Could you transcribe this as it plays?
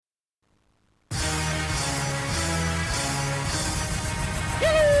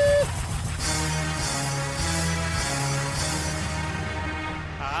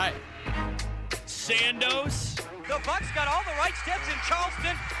Sandos. The Bucks got all the right steps in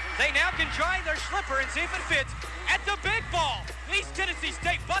Charleston. They now can try their slipper and see if it fits at the big ball. East Tennessee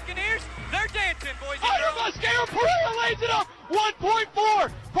State Buccaneers, they're dancing, boys and girls. Muscaro, Perea lays it up.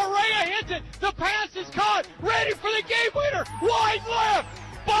 1.4. Perea hits it. The pass is caught. Ready for the game winner. Wide left.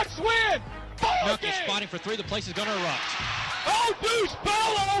 Bucks win. Ball Milk is spotting for three. The place is going to erupt. Oh, Deuce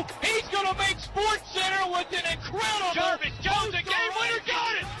Bello. He's going to make Sports Center with an incredible. Jarvis Jones, the game winner,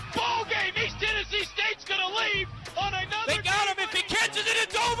 got it. Ball game. East Tennessee State's going to leave on another. They got him. If he catches it,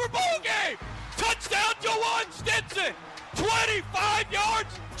 it's over. Ball game. Touchdown, Jawan Stinson. 25 yards.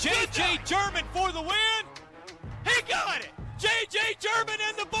 J.J. German for the win. He got it. J.J. German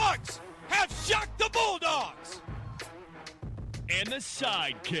and the Bucks have shocked the Bulldogs. And the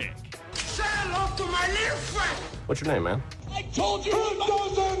sidekick. Say hello to my little friend. What's your name, man? I told you it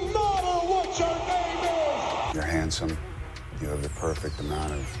doesn't matter what your name is. You're handsome. You have the perfect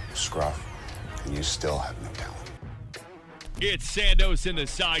amount of scruff, and you still have no talent. It's Sandos and the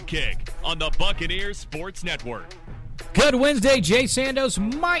sidekick on the Buccaneers Sports Network. Good Wednesday, Jay Sandos,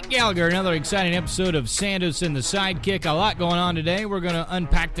 Mike Gallagher. Another exciting episode of Sandos and the Sidekick. A lot going on today. We're going to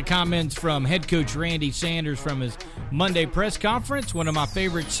unpack the comments from head coach Randy Sanders from his Monday press conference. One of my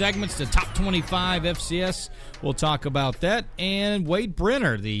favorite segments, the Top 25 FCS. We'll talk about that. And Wade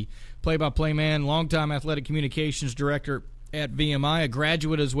Brenner, the play-by-play man, longtime athletic communications director at VMI, a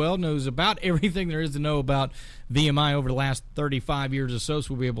graduate as well, knows about everything there is to know about VMI over the last 35 years or so.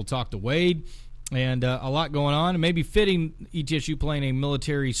 So we'll be able to talk to Wade. And a lot going on, and maybe fitting ETSU playing a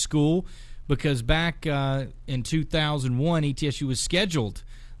military school because back in 2001, ETSU was scheduled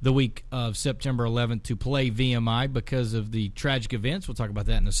the week of September 11th to play VMI because of the tragic events. We'll talk about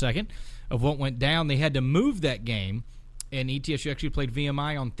that in a second, of what went down. They had to move that game, and ETSU actually played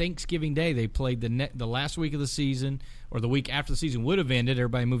VMI on Thanksgiving Day. They played the last week of the season, or the week after the season would have ended.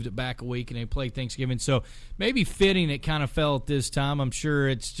 Everybody moved it back a week, and they played Thanksgiving. So maybe fitting it kind of fell at this time. I'm sure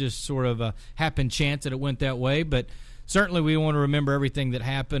it's just sort of a happened chance that it went that way, but certainly we want to remember everything that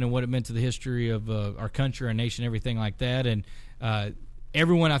happened and what it meant to the history of our country, our nation, everything like that. And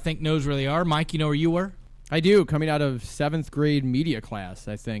everyone, I think, knows where they are. Mike, you know where you were? I do. Coming out of 7th grade media class,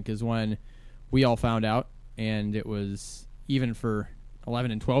 I think, is when we all found out. And it was, even for 11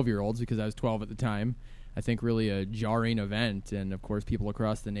 and 12-year-olds, because I was 12 at the time, I think really a jarring event. And, of course, people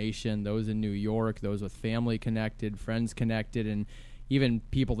across the nation, those in New York, those with family connected, friends connected, and even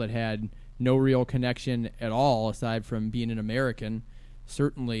people that had no real connection at all aside from being an American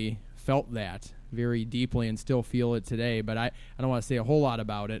certainly felt that very deeply and still feel it today. But I don't want to say a whole lot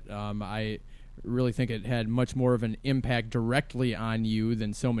about it. I really think it had much more of an impact directly on you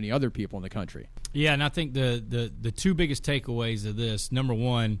than so many other people in the country. Yeah, and I think the two biggest takeaways of this, number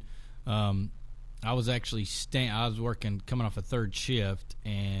one, I was actually I was working, coming off a third shift,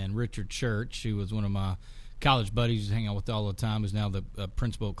 and Richard Church, who was one of my college buddies who hang out with all the time, who's now the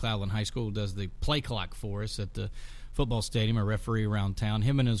principal at Cloudland High School, does the play clock for us at the football stadium, a referee around town.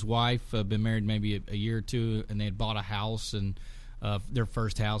 Him and his wife have been married maybe a year or two, and they had bought a house, and their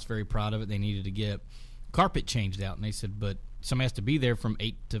first house, very proud of it. They needed to get carpet changed out, and they said, but somebody has to be there from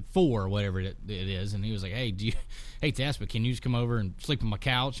 8 to 4 or whatever it is. And he was like, hey, hate to ask, but can you just come over and sleep on my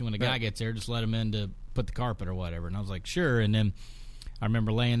couch? And when the guy gets there, just let him in to put the carpet or whatever. And I was like, sure. And then I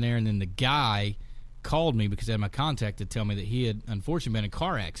remember laying there, and then the guy called me because he had my contact to tell me that he had unfortunately been in a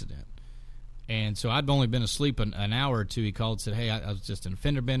car accident. And so I'd only been asleep an hour or two. He called and said, hey, I was just in a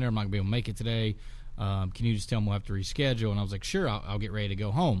fender bender. I'm not going to be able to make it today. Can you just tell him we'll have to reschedule? And I was like, sure, I'll get ready to go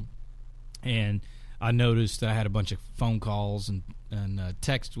home. And I noticed I had a bunch of phone calls and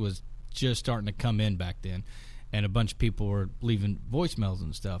text was just starting to come in back then. And a bunch of people were leaving voicemails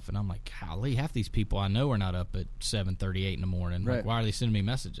and stuff. And I'm like, golly, half these people I know are not up at 7:38 in the morning. Right. Like, why are they sending me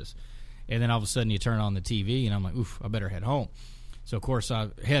messages? And then all of a sudden you turn on the TV, and I'm like, oof, I better head home. So, of course, I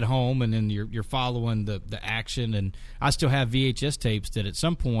head home, and then you're following the action. And I still have VHS tapes that at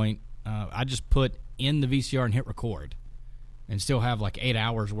some point I just put in the VCR and hit record, and still have like 8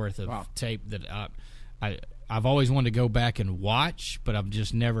 hours worth of tape that I've always wanted to go back and watch, but I've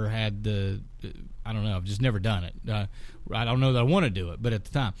just never had I've just never done it. I don't know that I want to do it, but at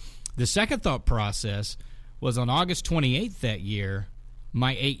the time. The second thought process was on August 28th that year,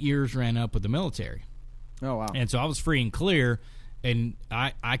 my 8 years ran up with the military. Oh, wow. And so I was free and clear, and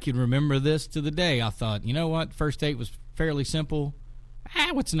I can remember this to the day. I thought, you know what, first date was fairly simple.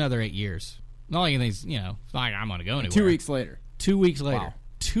 What's another 8 years? Not like anything's, it's not like I'm going to go anywhere. 2 weeks later. 2 weeks later. Wow.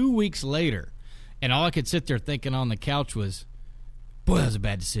 2 weeks later. And all I could sit there thinking on the couch was, boy, that was a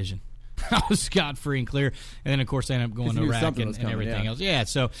bad decision. I was scot-free and clear. And then, of course, I ended up going to Iraq and everything else. Yeah,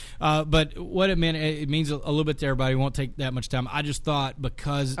 so, but what it meant, it means a little bit to everybody. It won't take that much time. I just thought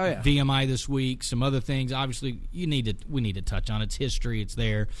because VMI this week, some other things, obviously, we need to touch on. It's history. It's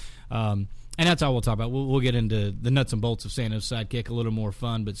there. And that's all we'll talk about. We'll get into the nuts and bolts of Sando's Sidekick, a little more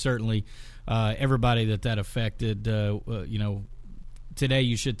fun, but certainly everybody that affected, today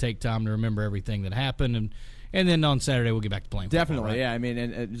you should take time to remember everything that happened, and then on Saturday we'll get back to playing football. Definitely, right? yeah. I mean,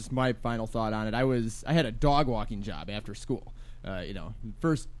 and just my final thought on it, I had a dog walking job after school.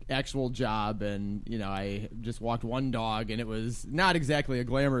 First actual job, and I just walked one dog, and it was not exactly a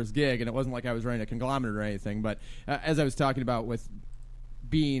glamorous gig, and it wasn't like I was running a conglomerate or anything. But as I was talking about with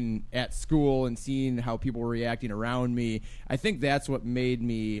being at school and seeing how people were reacting around me, I think that's what made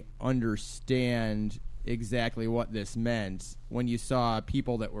me understand exactly what this meant when you saw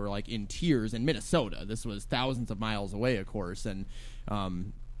people that were like in tears in Minnesota. This was thousands of miles away, of course, and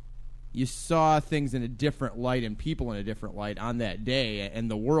you saw things in a different light and people in a different light on that day,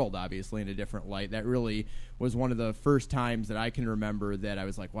 and the world obviously in a different light. That really was one of the first times that I can remember that I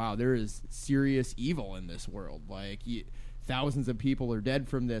was like, wow, there is serious evil in this world. Like, thousands of people are dead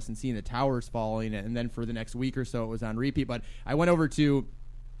from this, and seeing the towers falling, and then for the next week or so it was on repeat. But I went over to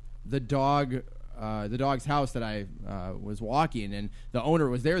the dog's house that I was walking, and the owner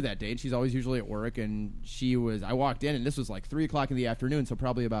was there that day, and she's always usually at work, and I walked in, and this was like 3 o'clock in the afternoon, so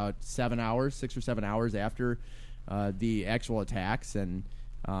probably about 6 or 7 hours after the actual attacks, and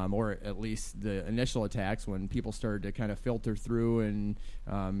or at least the initial attacks, when people started to kind of filter through and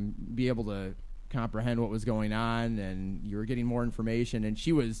be able to comprehend what was going on, and you were getting more information, and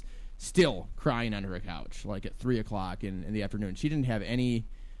she was still crying on her couch like at 3 o'clock in the afternoon. She didn't have any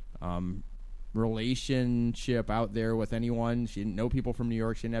relationship out there with anyone. She didn't know people from New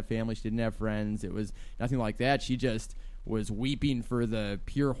York. She didn't have family. She didn't have friends. It was nothing like that. She just was weeping for the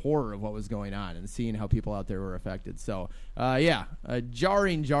pure horror of what was going on and seeing how people out there were affected. So, a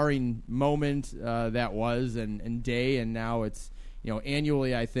jarring moment that was, and day, and now it's,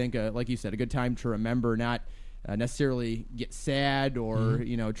 annually, I think, like you said, a good time to remember, not necessarily get sad or,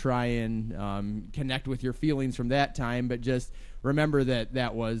 try and connect with your feelings from that time, but just remember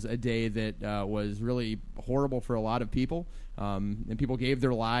that was a day that was really horrible for a lot of people, and people gave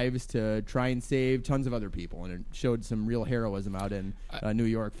their lives to try and save tons of other people, and it showed some real heroism out in New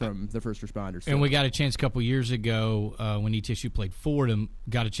York from the first responders. And we got a chance a couple years ago when ETSU played Fordham,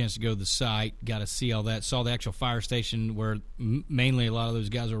 got a chance to go to the site, got to see all that, saw the actual fire station where mainly a lot of those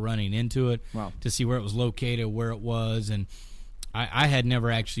guys were running into it. Wow. To see where it was located, where it was, and I had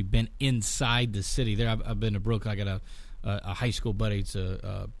never actually been inside the city there. I've been to Brooklyn. I got a high school buddy. It's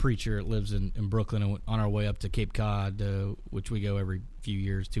a preacher that lives in Brooklyn, and on our way up to Cape Cod, which we go every few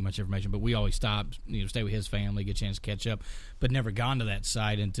years, too much information, but we always stop, stay with his family, get a chance to catch up, but never gone to that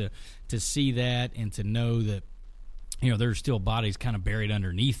site, and to see that and to know that, there's still bodies kind of buried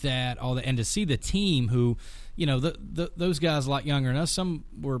underneath that, all that, and to see the team who, those guys a lot younger than us, some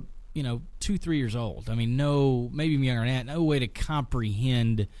were, 2-3 years old. I mean, maybe even younger than that, no way to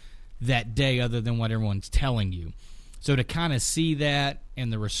comprehend that day other than what everyone's telling you. So to kind of see that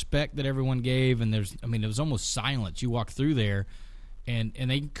and the respect that everyone gave, and it was almost silence. You walk through there, and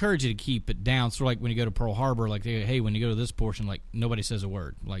they encourage you to keep it down. Sort of like when you go to Pearl Harbor, like, hey, when you go to this portion, like, nobody says a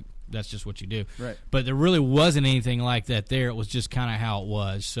word. Like, that's just what you do. Right. But there really wasn't anything like that there. It was just kind of how it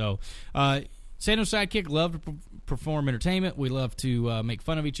was. So Sando's Sidekick, love to perform entertainment. We love to make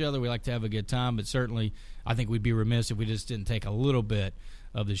fun of each other. We like to have a good time, but certainly I think we'd be remiss if we just didn't take a little bit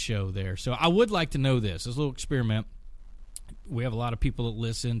of the show there. So I would like to know this. This little experiment. We have a lot of people that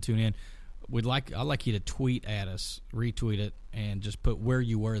listen, tune in. I'd like you to tweet at us, retweet it, and just put where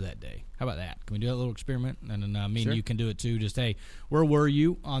you were that day. How about that? Can we do that little experiment? And then me and you can do it too. Just, hey, where were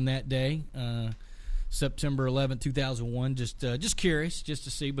you on that day? September 11, 2001. Just curious, just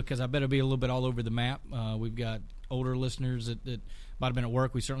to see, because I bet it'll be a little bit all over the map. We've got older listeners that might have been at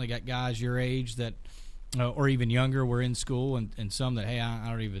work. We certainly got guys your age that, or even younger, were in school, and some that, hey, I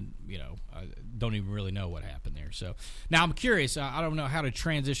don't even, I don't even really know what happened there. So now I'm curious. I don't know how to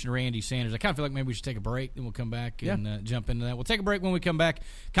transition to Randy Sanders. I kind of feel like maybe we should take a break, then we'll come back and jump into that. We'll take a break. When we come back,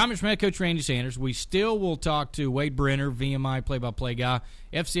 comments from head coach Randy Sanders. We still will talk to Wade Brenner, VMI play-by-play guy,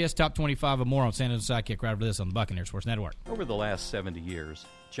 FCS Top 25, and more on Sando's Sidekick right after this on the Buccaneers Sports Network. Over the last 70 years,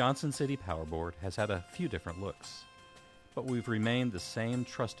 Johnson City Power Board has had a few different looks, but we've remained the same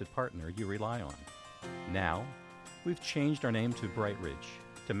trusted partner you rely on. Now, we've changed our name to Bright Ridge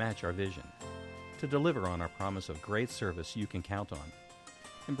to match our vision, to deliver on our promise of great service you can count on,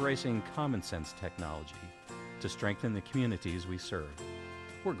 embracing common sense technology to strengthen the communities we serve.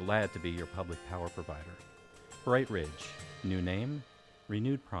 We're glad to be your public power provider. Bright Ridge, new name,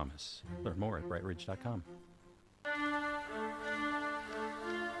 Renewed promise. Learn more at brightridge.com.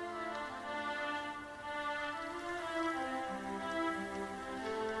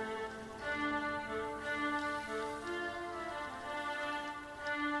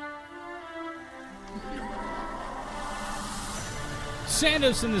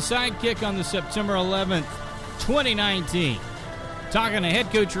 Sandos in the Sidekick on the September 11th, 2019. Talking to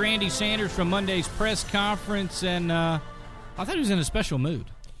head coach Randy Sanders from Monday's press conference, and I thought he was in a special mood.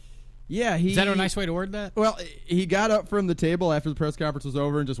 Yeah, is that a nice way to word that? Well, he got up from the table after the press conference was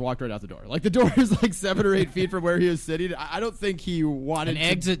over and just walked right out the door. Like, the door is like 7 or 8 feet from where he was sitting. I don't think he wanted to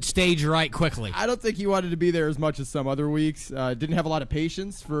exit stage right quickly. I don't think he wanted to be there as much as some other weeks. Didn't have a lot of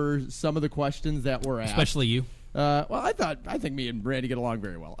patience for some of the questions that were asked. Especially you. Well, I think me and Randy get along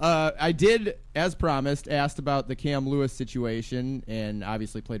very well. I did, as promised, asked about the Cam Lewis situation, and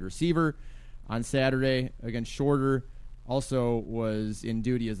obviously played receiver on Saturday against Shorter. Also was in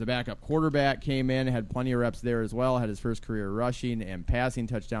duty as the backup quarterback, came in, had plenty of reps there as well, had his first career rushing and passing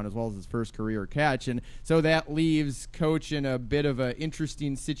touchdown as well as his first career catch. And so that leaves Coach in a bit of an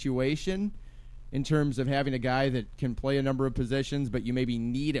interesting situation in terms of having a guy that can play a number of positions, but you maybe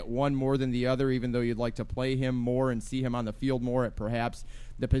need at one more than the other, even though you'd like to play him more and see him on the field more at perhaps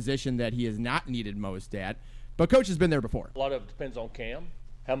the position that he is not needed most at. But Coach has been there before. A lot of it depends on Cam,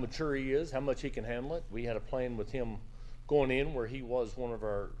 how mature he is, how much he can handle it. We had a plan with him going in where he was one of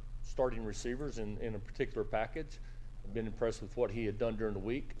our starting receivers in a particular package. I've been impressed with what he had done during the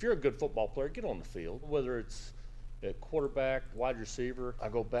week. If you're a good football player, get on the field, whether it's at quarterback, wide receiver. I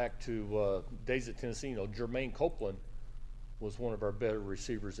go back to days at Tennessee. Jermaine Copeland was one of our better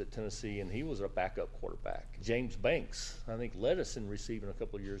receivers at Tennessee, and he was a backup quarterback. James Banks, I think, led us in receiving a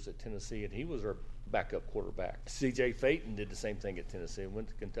couple of years at Tennessee, and he was our backup quarterback. C.J. Phaeton did the same thing at Tennessee. Went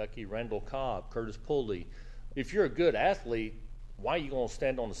to Kentucky. Randall Cobb, Curtis Pulley. If you're a good athlete, why are you going to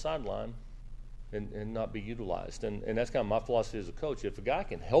stand on the sideline and not be utilized? And that's kind of my philosophy as a coach. If a guy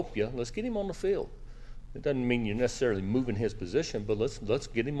can help you, let's get him on the field. It doesn't mean you're necessarily moving his position, but let's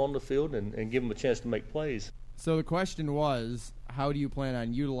get him on the field and give him a chance to make plays. So the question was, how do you plan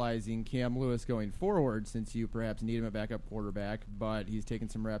on utilizing Cam Lewis going forward, since you perhaps need him at backup quarterback, but he's taking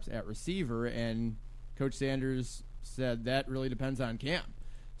some reps at receiver? And Coach Sanders said that really depends on Cam.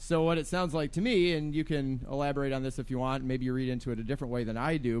 So what it sounds like to me, and you can elaborate on this if you want, maybe you read into it a different way than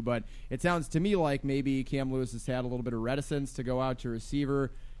I do, but it sounds to me like maybe Cam Lewis has had a little bit of reticence to go out to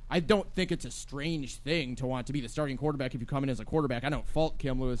receiver. I don't think it's a strange thing to want to be the starting quarterback if you come in as a quarterback. I don't fault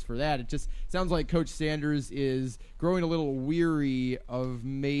Cam Lewis for that. It just sounds like Coach Sanders is growing a little weary of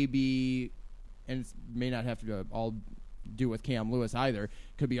maybe, and it may not have to all do with Cam Lewis either.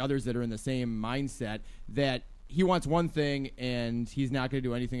 Could be others that are in the same mindset, that he wants one thing and he's not going to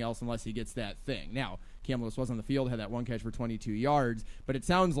do anything else unless he gets that thing. Now, Cam Lewis was on the field, had that one catch for 22 yards, but it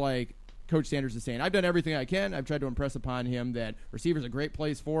sounds like Coach Sanders is saying, I've done everything I can. I've tried to impress upon him that receiver's a great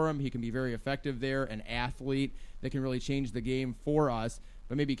place for him. He can be very effective there, an athlete that can really change the game for us.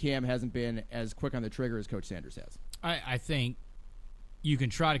 But maybe Cam hasn't been as quick on the trigger as Coach Sanders has. I think you can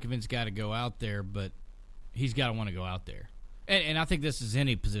try to convince a guy to go out there, but he's got to want to go out there. And I think this is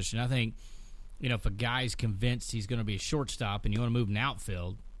any position. I think, if a guy's convinced he's going to be a shortstop and you want to move an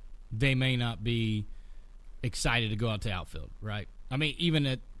outfield, they may not be excited to go out to outfield, right? I mean, even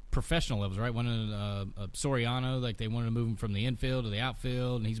at professional levels, right? One of Soriano, like they wanted to move him from the infield to the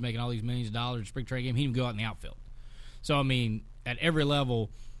outfield, and he's making all these millions of dollars in spring training game. He didn't go out in the outfield. So, I mean, at every level,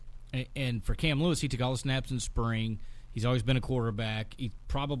 and for Cam Lewis, he took all the snaps in spring. He's always been a quarterback. He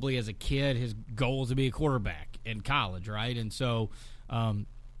probably, as a kid, his goal is to be a quarterback in college, right? And so,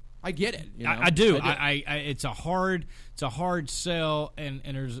 I get it. I do. It's a hard sell, and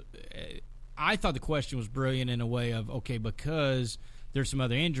there's. I thought the question was brilliant in a way of, okay, because there's some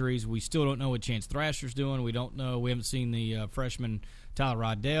other injuries. We still don't know what Chance Thrasher's doing. We don't know. We haven't seen the freshman Tyler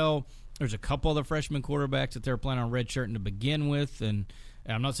Riddell. There's a couple other freshman quarterbacks that they're planning on redshirting to begin with. And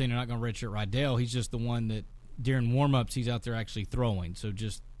I'm not saying they're not going to redshirt Riddell. He's just the one that during warm-ups he's out there actually throwing. So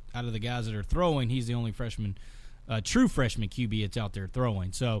just out of the guys that are throwing, he's the only freshman, true freshman QB that's out there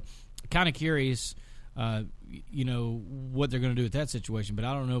throwing. So kind of curious what they're going to do with that situation. But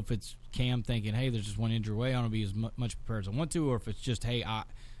I don't know if it's Cam thinking, hey, there's just one injury away. I want to be as much prepared as I want to, or if it's just, hey, I'm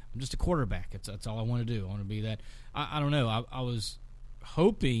just a quarterback. That's all I want to do. I want to be that. I don't know. I was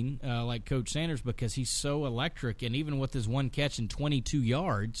hoping, like Coach Sanders, because he's so electric, and even with his one catch and 22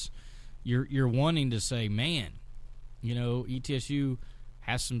 yards, you're wanting to say, man, ETSU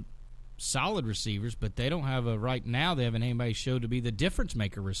has some solid receivers, but they don't have right now they haven't anybody showed to be the difference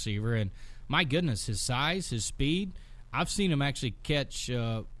maker receiver. And my goodness, his size, his speed, I've seen him actually catch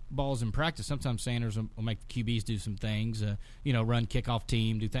balls in practice, sometimes Sanders will make the QBs do some things, run kickoff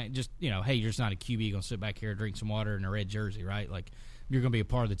team, do things. Just, hey, you're just not a QB going to sit back here, drink some water in a red jersey, right? Like, you're going to be a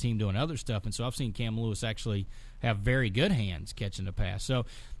part of the team doing other stuff. And so I've seen Cam Lewis actually have very good hands catching the pass. So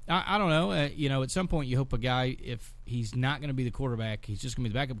I don't know. At some point you hope a guy, if he's not going to be the quarterback, he's just going to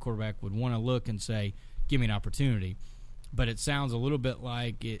be the backup quarterback, would want to look and say, give me an opportunity. But it sounds a little bit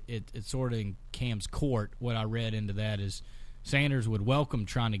like it's sort of in Cam's court. What I read into that is Sanders would welcome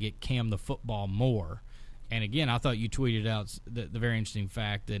trying to get Cam the football more. And, again, I thought you tweeted out the very interesting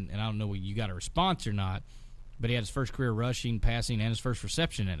fact, and I don't know whether you got a response or not, but he had his first career rushing, passing, and his first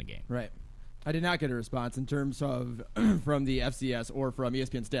reception in a game. Right. I did not get a response in terms of from the FCS or from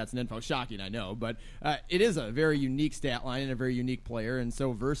ESPN Stats and Info. Shocking, I know, but it is a very unique stat line and a very unique player and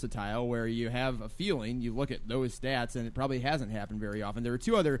so versatile where you have a feeling, you look at those stats, and it probably hasn't happened very often. There were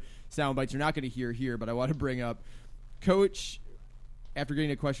two other sound bites you're not going to hear here, but I want to bring up Coach, after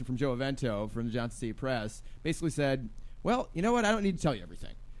getting a question from Joe Avento from the Johnson City Press, basically said, well, you know what, I don't need to tell you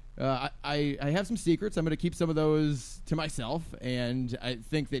everything. I have some secrets. I'm going to keep some of those to myself, and I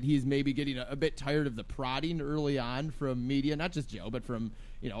think that he's maybe getting a bit tired of the prodding early on from media, not just Joe, but from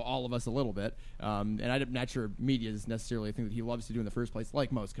all of us a little bit. And I'm not sure media is necessarily a thing that he loves to do in the first place,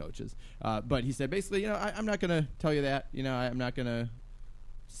 like most coaches. But he said basically, I'm not going to tell you that. I'm not going to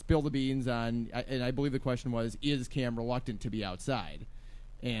spill the beans on. And I believe the question was, is Cam reluctant to be outside?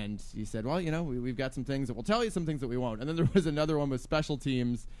 And he said, well, we've got some things that we'll tell you, some things that we won't. And then there was another one with special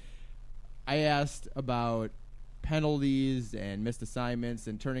teams. I asked about penalties and missed assignments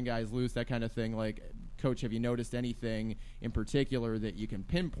and turning guys loose, that kind of thing. Like, Coach, have you noticed anything in particular that you can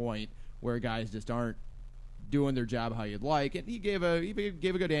pinpoint where guys just aren't doing their job how you'd like? And he gave a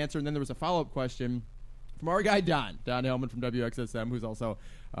good answer. And then there was a follow-up question from our guy Don Hellman from WXSM, who's also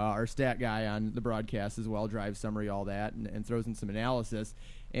our stat guy on the broadcast as well, drive summary, all that, and throws in some analysis.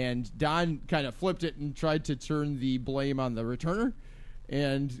 And Don kind of flipped it and tried to turn the blame on the returner.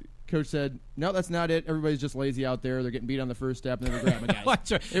 And Coach said, no, that's not it. Everybody's just lazy out there. They're getting beat on the first step, and then they're grabbing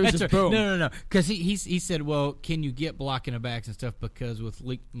guys. It was just boom. No. Because he said, well, can you get blocking the backs and stuff? Because with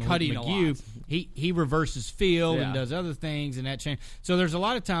Cutting McGee, he reverses field and does other things, and that change. So there's a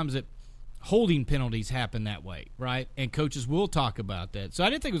lot of times that holding penalties happen that way, right? And coaches will talk about that. So I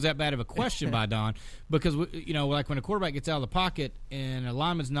didn't think it was that bad of a question by Don because, like when a quarterback gets out of the pocket and a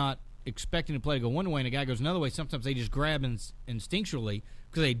lineman's not expecting the play to go one way and a guy goes another way, sometimes they just grab instinctually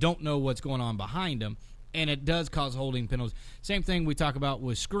because they don't know what's going on behind them, and it does cause holding penalties. Same thing we talk about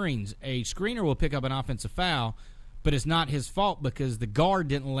with screens. A screener will pick up an offensive foul, but it's not his fault because the guard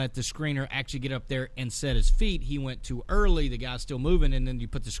didn't let the screener actually get up there and set his feet. He went too early. The guy's still moving, and then you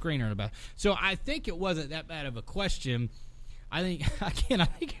put the screener in the back. So I think it wasn't that bad of a question. I think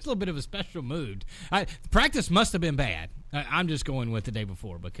it's a little bit of a special mood. Practice must have been bad. I'm just going with the day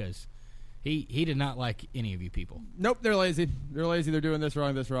before because he did not like any of you people. Nope, they're lazy. They're doing this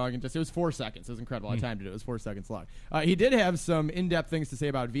wrong, and it was 4 seconds. It was incredible. I timed it. It was 4 seconds long. He did have some in-depth things to say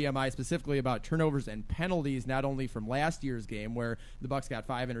about VMI, specifically about turnovers and penalties, not only from last year's game where the Bucs got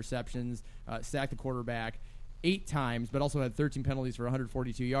 5 interceptions, sacked the quarterback 8 times, but also had 13 penalties for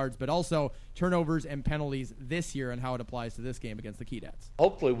 142 yards, but also turnovers and penalties this year and how it applies to this game against the Keydets.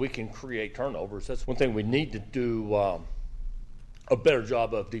 Hopefully we can create turnovers. That's one thing we need to do a better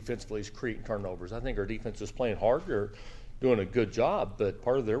job of defensively is creating turnovers. I think our defense is playing hard. They're doing a good job, but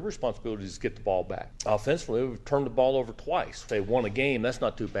part of their responsibility is to get the ball back. Offensively, we've turned the ball over twice. They won a game, that's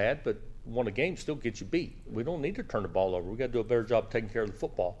not too bad, but won a game still gets you beat. We don't need to turn the ball over. We've got to do a better job taking care of the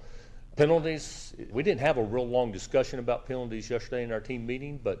football. Penalties, we didn't have a real long discussion about penalties yesterday in our team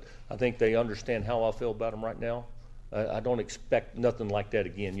meeting, but I think they understand how I feel about them right now. I don't expect nothing like that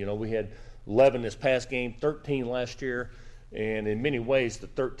again. We had 11 this past game, 13 last year. And in many ways, the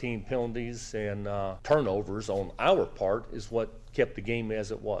 13 penalties and turnovers on our part is what kept the game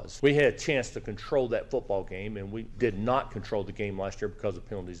as it was. We had a chance to control that football game, and we did not control the game last year because of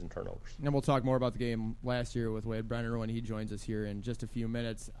penalties and turnovers. And we'll talk more about the game last year with Wade Brenner when he joins us here in just a few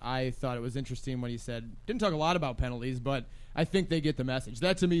minutes. I thought it was interesting when he said, didn't talk a lot about penalties, but I think they get the message.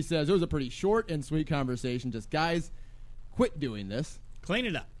 That to me says it was a pretty short and sweet conversation. Just, guys, quit doing this. Clean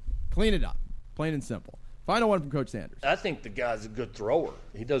it up. Clean it up. Plain and simple. Final one from Coach Sanders. I think the guy's a good thrower.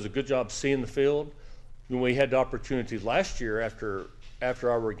 He does a good job seeing the field. When we had the opportunity last year after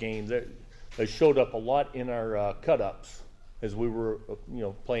our game, they showed up a lot in our cut-ups as we were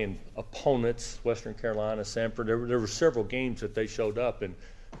playing opponents, Western Carolina, Samford. There were several games that they showed up, and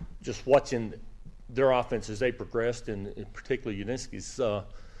just watching their offense as they progressed, and particularly Udinsky's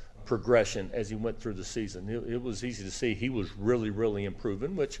progression as he went through the season. It was easy to see he was really, really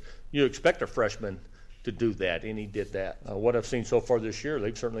improving, which you expect a freshman to do that, and he did that. What I've seen so far this year,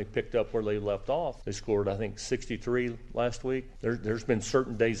 they've certainly picked up where they left off. They scored, I think, 63 last week. There's been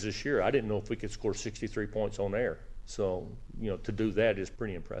certain days this year I didn't know if we could score 63 points on air. So, to do that is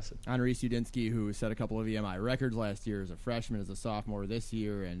pretty impressive. On Reese Udinski, who set a couple of VMI records last year as a freshman, as a sophomore this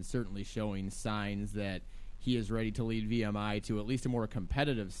year, and certainly showing signs that he is ready to lead VMI to at least a more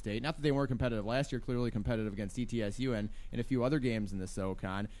competitive state. Not that they weren't competitive last year, clearly competitive against ETSU and in a few other games in the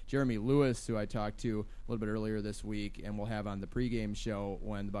SoCon. Jeremy Lewis, who I talked to a little bit earlier this week and we'll have on the pregame show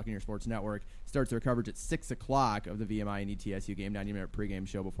when the Buccaneer Sports Network starts their coverage at 6 o'clock of the VMI and ETSU game, 90-minute pregame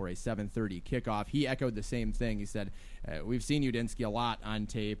show before a 7:30 kickoff. He echoed the same thing. He said, we've seen Udinski a lot on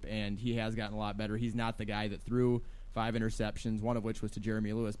tape, and he has gotten a lot better. He's not the guy that threw 5 interceptions, one of which was to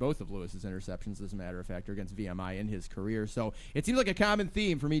Jeremy Lewis. Both of Lewis's interceptions, as a matter of fact, are against VMI in his career. So it seems like a common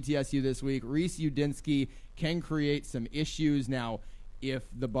theme from ETSU this week. Reese Udinski can create some issues. Now, if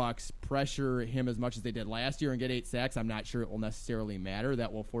the Bucs pressure him as much as they did last year and get 8 sacks, I'm not sure it will necessarily matter.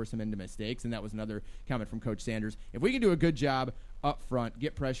 That will force him into mistakes, and that was another comment from Coach Sanders. If we can do a good job up front,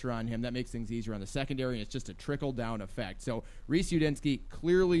 get pressure on him, that makes things easier on the secondary, and it's just a trickle-down effect. So Reese Udinski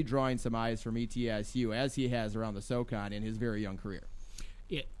clearly drawing some eyes from ETSU, as he has around the SoCon in his very young career.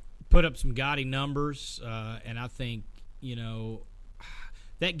 It put up some gaudy numbers, and I think,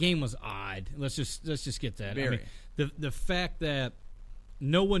 that game was odd. Let's just get that. Very. I mean, the fact that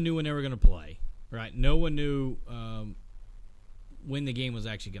no one knew when they were going to play, right? No one knew when the game was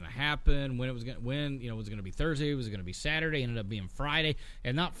actually going to happen, when it was going to, was it going to be Thursday, was it going to be Saturday? It ended up being Friday,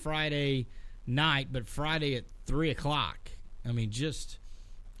 and not Friday night, but Friday at 3 o'clock. I mean,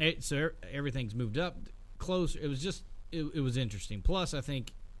 so everything's moved up close. It was just it was interesting. Plus, I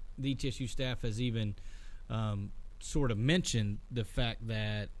think the ETSU staff has even sort of mentioned the fact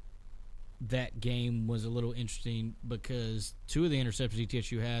that game was a little interesting because 2 of the interceptions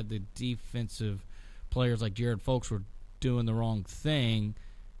ETSU had, the defensive players like Jared Folks were doing the wrong thing,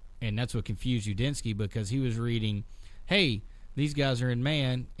 and that's what confused Udinski because he was reading, hey, these guys are in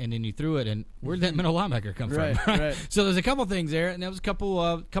man, and then you threw it, and where'd that middle linebacker come from? Right. So there's a couple things there, and there was a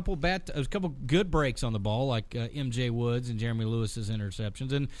couple good breaks on the ball, like MJ Woods and Jeremy Lewis's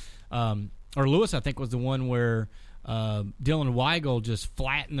interceptions, and or Lewis, I think, was the one where Dylan Weigel just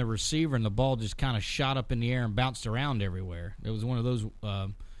flattened the receiver, and the ball just kind of shot up in the air and bounced around everywhere. It was one of those.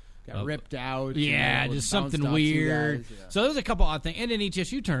 Got ripped out. Yeah, just something weird. Yeah. So there was a couple odd things. And then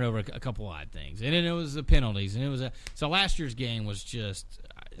ETSU turned over a couple odd things. And then it was the penalties. And so last year's game was just.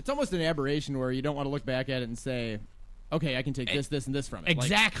 It's almost an aberration where you don't want to look back at it and say, okay, I can take this, and this from it.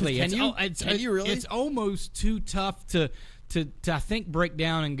 Exactly. Like, can you really? It's almost too tough to I think break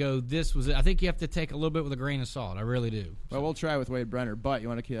down and go, this was it. I think you have to take a little bit with a grain of salt. I really do. Well, we'll try with Wade Brenner. But you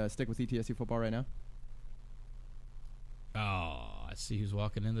want to stick with ETSU football right now? Oh. Let's see who's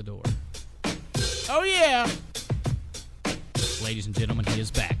walking in the door. Oh, yeah. Ladies and gentlemen, he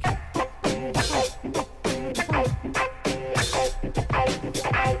is back.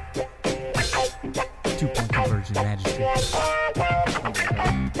 Two-point conversion magistrate.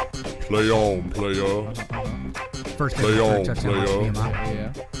 Play on, player. First play on, player.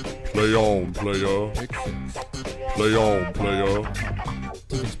 Yeah. Play on, player. Play on, player.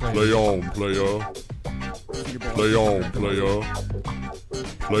 Play on, player. Play on, player.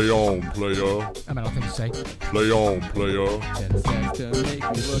 Play on, player. I don't think it's safe. Play on, player. 10 sacks to make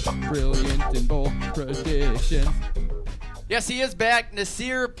me look brilliant in bold predictions. Yes, he is back.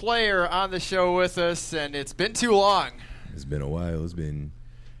 Nasir Player on the show with us, and it's been too long. It's been a while. It's been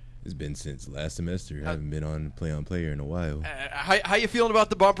since last semester. I haven't been on Player in a while. How you feeling about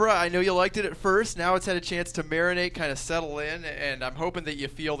the bumper? I know you liked it at first. Now it's had a chance to marinate, kind of settle in, and I'm hoping that you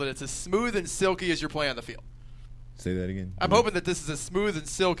feel that it's as smooth and silky as your play on the field. Say that again. I'm hoping that this is as smooth and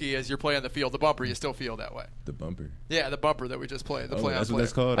silky as your play on the field. The bumper, you still feel that way. The bumper? Yeah, the bumper that we just played. The play on that's what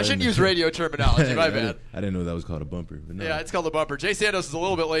that's called? I shouldn't use radio terminology. My bad. I didn't know that was called a bumper. But no. Yeah, it's called a bumper. Jay Sandos is a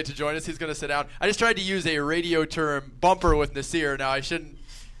little bit late to join us. He's going to sit down. I just tried to use a radio term, bumper, with Nasir. Now, I shouldn't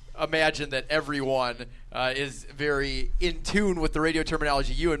imagine that everyone is very in tune with the radio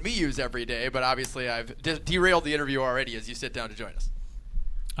terminology you and me use every day, but obviously I've derailed the interview already as you sit down to join us.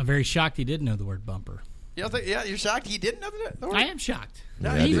 I'm very shocked he didn't know the word bumper. You don't think, you're shocked he didn't know the word? I am shocked.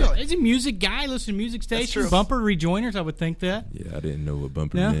 No, he's a music guy, listens to music stations, bumper rejoiners, I would think that. Yeah, I didn't know what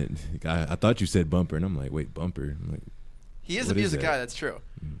bumper meant. I thought you said bumper, and I'm like, wait, bumper? I'm like, he is a music guy, that's true.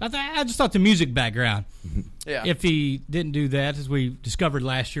 I just thought the music background. Yeah. If he didn't do that, as we discovered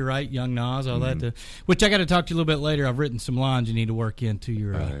last year, right? Young Nas, all that. Which I got to talk to you a little bit later. I've written some lines you need to work into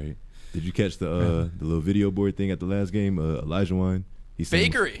your. All right. Did you catch the little video board thing at the last game? Elijah Wine.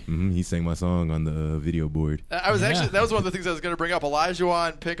 Bakery. He sang my song on the video board. That was one of the things I was going to bring up.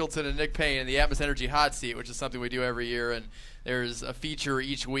 Olajuwon, Pickleton, and Nick Payne in the Atmos Energy Hot Seat, which is something we do every year, and there's a feature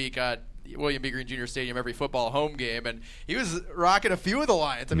each week at William B. Green Jr. Stadium every football home game, and he was rocking a few of the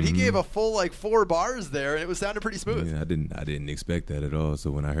lines. I mean, he gave a full 4 bars there, and it was sounding pretty smooth. Yeah, I didn't expect that at all.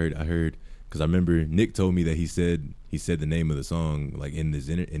 So when I heard because I remember Nick told me that he said the name of the song in his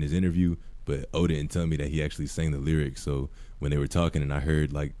interview, but O didn't tell me that he actually sang the lyrics. So when they were talking and I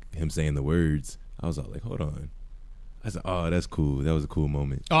heard him saying the words, I was all like, hold on. I said, oh, that's cool. That was a cool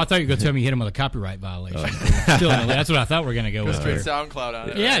moment. Oh, I thought you were going to tell me you hit him with a copyright violation. Still, that's what I thought we were going to go with. Straight SoundCloud on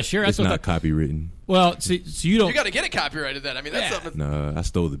it. Yeah, right? sure. It's not copywritten. Well, so you don't. You got to get it copyrighted then. I mean, that's something. No, I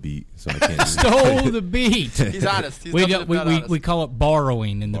stole the beat, so I can't. Stole the beat. He's honest. We call it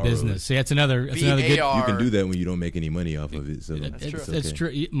borrowing in the business. See, that's another good. You can do that when you don't make any money off of it. So that's true.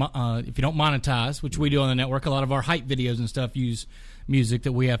 If you don't monetize, which we do on the network, a lot of our hype videos and stuff use music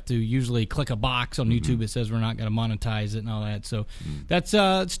that we have to usually click a box on YouTube that says we're not going to monetize it and all that. So that's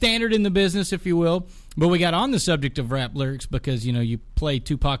standard in the business, if you will. But we got on the subject of rap lyrics because you play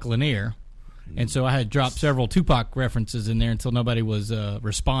Tupac Lanier. And so I had dropped several Tupac references in there until nobody was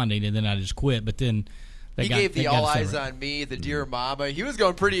responding, and then I just quit. But then he gave the All Eyes on Me, the Dear Mama. He was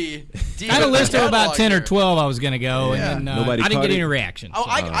going pretty deep. I had a list of about 10 or 12 I was going going to go, yeah. and then I didn't get any reaction. Oh,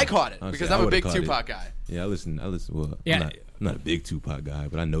 I caught it because I'm a big Tupac guy. Yeah, I listen. Well, yeah. I'm not a big Tupac guy,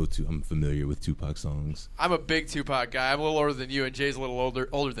 but I'm familiar with Tupac songs. I'm a big Tupac guy. I'm a little older than you, and Jay's a little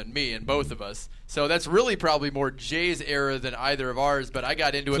older than me, and both of us. So that's really probably more Jay's era than either of ours. But I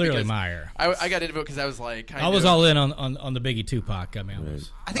got into it because my era. I got into it because I was like, I was all in on the Biggie Tupac. I mean,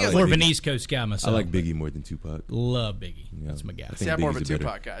 I think I was more of an East Coast guy myself. I like Biggie more than Tupac. Love Biggie. Yeah, that's my guy. See, I'm more of a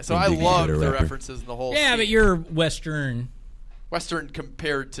Tupac guy, so I love the references in the whole. Yeah, but you're Western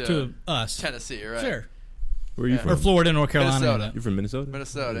compared to us, Tennessee, right? Sure. Where are you from? Or Florida, North Carolina. Minnesota. You're from Minnesota?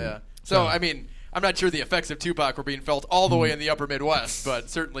 Minnesota, yeah. So, I mean, I'm not sure the effects of Tupac were being felt all the way in the upper Midwest, but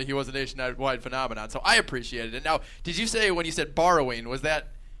certainly he was a nationwide phenomenon. So I appreciated it. Now, did you say when you said borrowing, was that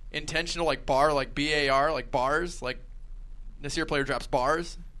intentional, like bar, like B-A-R, like bars? Like Nasir Player drops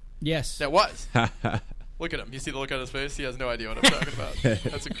bars? Yes. That was. Look at him. You see the look on his face? He has no idea what I'm talking about.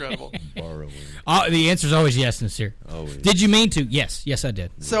 That's incredible. Borrowing. The answer is always yes, Nasir. Always. Did you mean to? Yes. Yes, I did.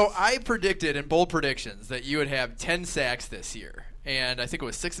 So I predicted in bold predictions that you would have 10 sacks this year. And I think it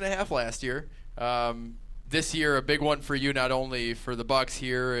was 6.5 last year. This year, a big one for you, not only for the Bucks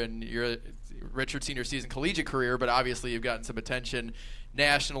here and your Richard senior season collegiate career, but obviously you've gotten some attention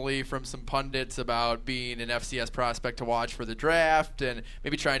nationally from some pundits about being an FCS prospect to watch for the draft and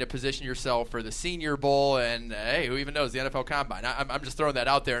maybe trying to position yourself for the Senior Bowl and, hey, who even knows, the NFL Combine. I'm just throwing that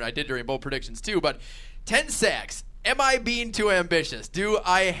out there, and I did during bold predictions too, but 10 sacks. Am I being too ambitious? Do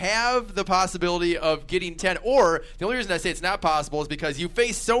I have the possibility of getting 10? Or the only reason I say it's not possible is because you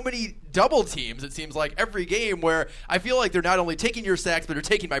face so many double teams, it seems like, every game where I feel like they're not only taking your sacks, but they're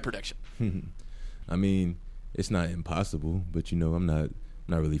taking my prediction. I mean, it's not impossible, but, I'm not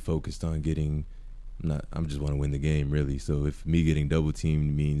really focused on getting – I just want to win the game, really. So if me getting double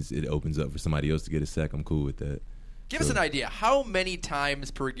teamed means it opens up for somebody else to get a sack, I'm cool with that. Give us an idea. How many times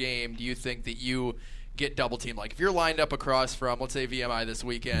per game do you think that you – get double teamed? Like if you're lined up across from, let's say, VMI this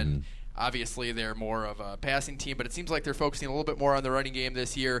weekend, obviously they're more of a passing team, but it seems like they're focusing a little bit more on the running game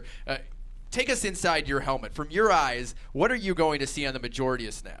this year. Take us inside your helmet. From your eyes, what are you going to see on the majority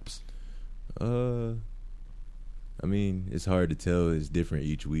of snaps? I mean, it's hard to tell. It's different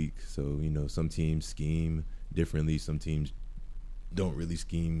each week. So, some teams scheme differently. Some teams don't really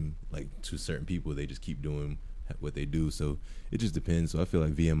scheme like to certain people. They just keep doing what they do. So it just depends. So I feel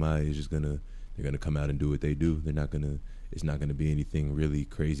like VMI is just they're gonna come out and do what they do. It's not gonna be anything really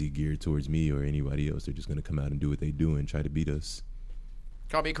crazy geared towards me or anybody else. They're just gonna come out and do what they do and try to beat us.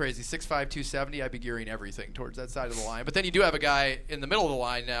 Call me crazy. 6'5", 270, I'd be gearing everything towards that side of the line. But then you do have a guy in the middle of the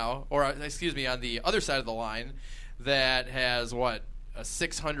line now, or on the other side of the line that has a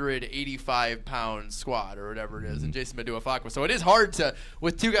 685-pound squad or whatever it is, and Jason Medua-Fakwa. So it is hard to,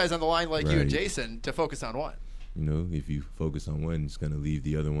 with two guys on the line like you and Jason, to focus on one. If you focus on one, it's going to leave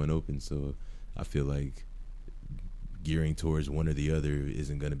the other one open. So I feel like gearing towards one or the other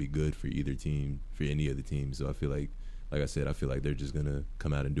isn't going to be good for either team, for any other team. So I feel like I said, I feel like they're just going to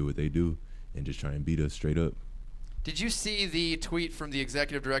come out and do what they do and just try and beat us straight up. Did you see the tweet from the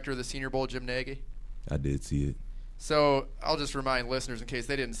executive director of the Senior Bowl, Jim Nagy? I did see it. So I'll just remind listeners in case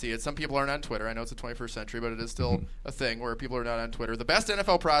they didn't see it. Some people aren't on Twitter. I know it's the 21st century, but it is still a thing where people are not on Twitter. The best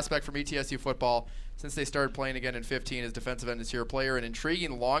NFL prospect from ETSU football since they started playing again in 2015 is defensive end Nasir Player, an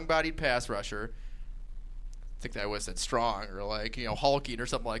intriguing long-bodied pass rusher. think that I would have said strong or like, hulking or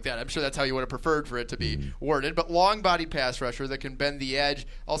something like that. I'm sure that's how you would have preferred for it to be worded. But long-bodied pass rusher that can bend the edge,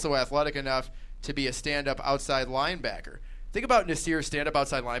 also athletic enough to be a stand-up outside linebacker. Think about Nasir, stand-up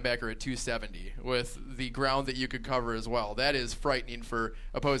outside linebacker at 270 with the ground that you could cover as well. That is frightening for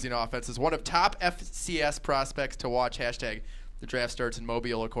opposing offenses. One of top FCS prospects to watch. Hashtag the draft starts in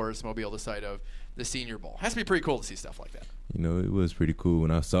Mobile, of course. Mobile, the site of the Senior Bowl. Has to be pretty cool to see stuff like that. It was pretty cool.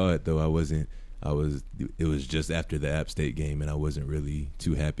 When I saw it, though, it was just after the App State game, and I wasn't really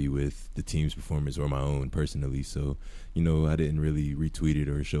too happy with the team's performance or my own personally. So, I didn't really retweet it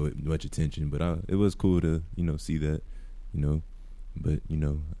or show it much attention, but it was cool to, see that, But,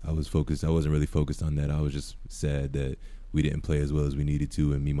 I was focused. I wasn't really focused on that. I was just sad that we didn't play as well as we needed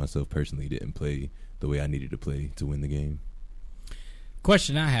to, and me, myself, personally didn't play the way I needed to play to win the game.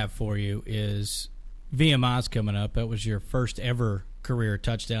 Question I have for you is VMI's coming up. That was your first ever career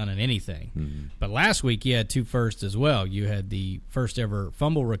touchdown in anything. Mm-hmm. But last week you had two firsts as well. You had the first ever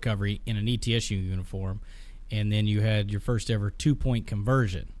fumble recovery in an ETSU uniform, and then you had your first ever 2-point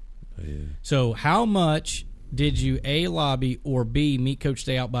conversion. Oh, yeah. So how much did you A, lobby, or B, meet Coach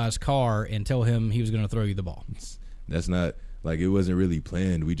Day out by his car and tell him he was going to throw you the ball? That's not like it wasn't really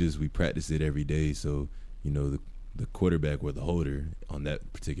planned. We practiced it every day. So the quarterback or the holder on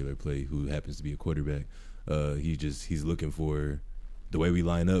that particular play, who happens to be a quarterback, he's looking for the way we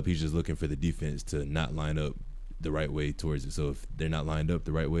line up. He's just looking for the defense to not line up the right way towards it. So if they're not lined up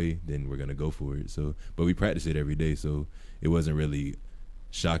the right way, then we're gonna go for it. So, but we practice it every day, so it wasn't really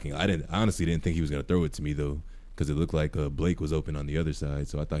shocking. I honestly didn't think he was gonna throw it to me though, because it looked like Blake was open on the other side.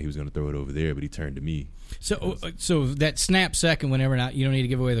 So I thought he was gonna throw it over there, but he turned to me. So that snap second, whenever you don't need to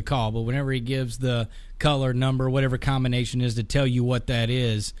give away the call, but whenever he gives the color, number, whatever combination is to tell you what that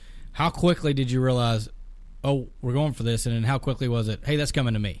is, how quickly did you realize, oh, we're going for this, and then how quickly was it, hey, that's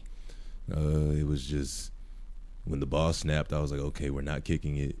coming to me? It was just when the ball snapped, I was like, okay, we're not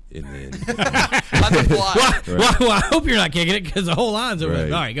kicking it, and then on the fly. Well, I hope you're not kicking it because the whole line's over.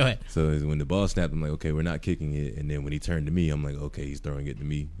 Right. All right, go ahead. So when the ball snapped, I'm like, okay, we're not kicking it, and then when he turned to me, I'm like, okay, he's throwing it to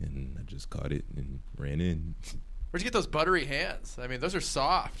me, and I just caught it and ran in. Where'd you get those buttery hands? I mean, those are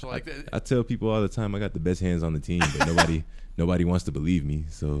soft. I tell people all the time I got the best hands on the team, but nobody wants to believe me.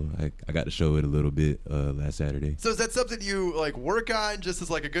 So I got to show it a little bit last Saturday. So is that something you work on just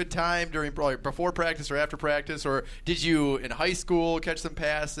as a good time during before practice or after practice, or did you in high school catch some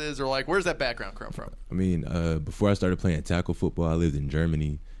passes, or where's that background come from? I mean, before I started playing tackle football, I lived in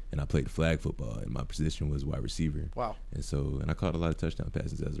Germany and I played flag football, and my position was wide receiver. Wow. And I caught a lot of touchdown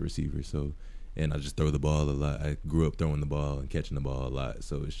passes as a receiver. So. And I just throw the ball a lot. I grew up throwing the ball and catching the ball a lot.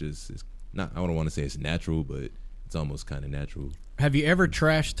 So it's not, I don't want to say it's natural, but it's almost kind of natural. Have you ever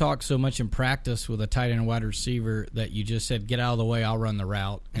trash talked so much in practice with a tight end and wide receiver that you just said, get out of the way, I'll run the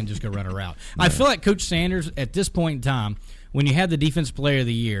route, and just go run a route? No. I feel like Coach Sanders, at this point in time, when you had the Defensive Player of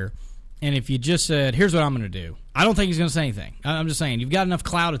the Year, and if you just said, here's what I'm going to do, I don't think he's going to say anything. I'm just saying, you've got enough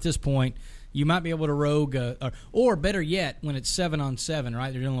clout at this point. You might be able to rogue, or better yet, when it's 7-on-7,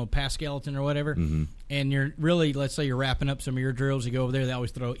 right? They're doing a little pass skeleton or whatever, and you're really, let's say you're wrapping up some of your drills. You go over there, they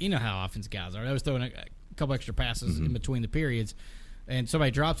always throw, you know how offense guys are. They always throw in a couple extra passes in between the periods, and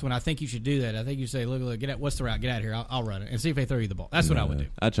somebody drops one. I think you should do that. I think you say, look, get out. What's the route? Get out of here. I'll run it, and see if they throw you the ball. That's what I would do.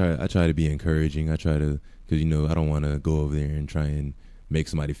 I try to be encouraging. I try to, because I don't want to go over there and try and make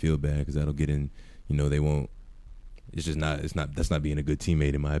somebody feel bad, because that'll get in. They won't. It's just not. That's not being a good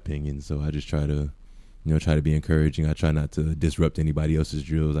teammate, in my opinion. So I just try to, try to be encouraging. I try not to disrupt anybody else's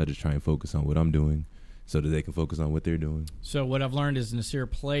drills. I just try and focus on what I'm doing, so that they can focus on what they're doing. So what I've learned is Nasir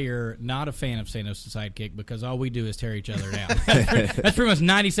Player not a fan of Sandos the Sidekick, because all we do is tear each other down. That's pretty much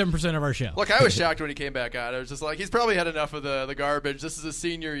 97% of our show. Look, I was shocked when he came back on. I was just like, he's probably had enough of the garbage. This is his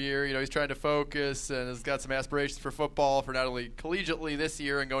senior year. He's trying to focus and has got some aspirations for football, for not only collegiately this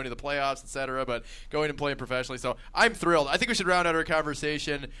year and going to the playoffs, etc., but going and playing professionally. So I'm thrilled. I think we should round out our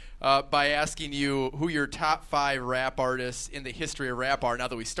conversation by asking you who your top 5 rap artists in the history of rap are, now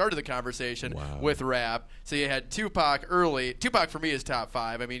that we started the conversation with rap. So you had Tupac early. Tupac for me is top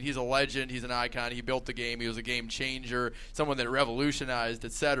 5. I mean, he's a legend. He's an icon. He built the game. He was a game changer, someone that revolutionized,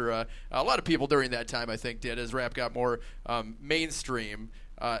 etc. A lot of people during that time, I think, did, as rap got more mainstream.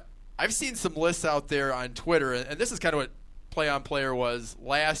 I've seen some lists out there on Twitter, and this is kind of what Play on Player was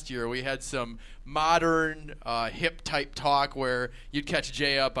last year. We had some modern hip type talk where you'd catch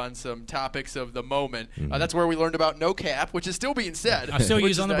Jay up on some topics of the moment. That's where we learned about no cap, which is still being said. I still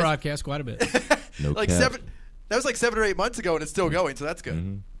use on the broadcast quite a bit. No cap. That was 7 or 8 months ago, and it's still going, so that's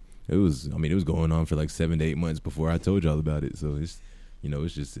good. It was going on for 7 to 8 months before I told y'all about it. So it's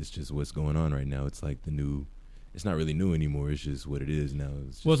it's just what's going on right now. It's like the new it's not really new anymore. It's just what it is now.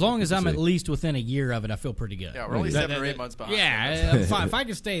 Well, as long as I'm at least within a year of it, I feel pretty good. Yeah, we're only 7 or 8 months behind. Yeah, if I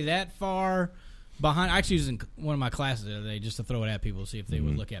can stay that far behind. I actually was in one of my classes the other day just to throw it at people, see if they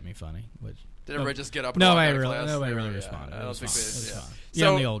would look at me funny. Which did everybody just get up and walk out of class? Nobody really responded. I don't think they did. Yeah,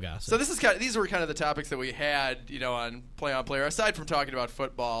 I'm the old guy. So these were kind of the topics that we had, on Play on Player. Aside from talking about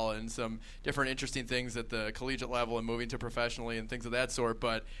football and some different interesting things at the collegiate level and moving to professionally and things of that sort,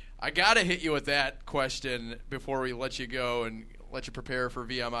 but I gotta hit you with that question before we let you go and let you prepare for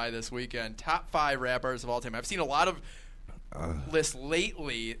VMI this weekend. Top 5 rap artists of all time. I've seen a lot of lists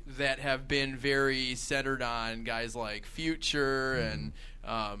lately that have been very centered on guys like Future and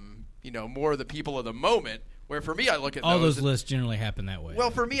more of the people of the moment. Where for me, I look at all those lists generally happen that way.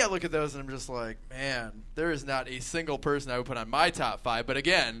 Well, for me, I look at those and I'm just like, man, there is not a single person I would put on my top 5. But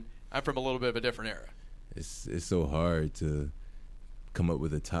again, I'm from a little bit of a different era. It's so hard to come up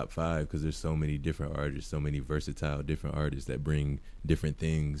with a top 5 because there's so many different artists, so many versatile different artists that bring different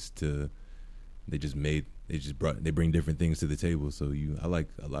things to. They bring different things to the table. So I like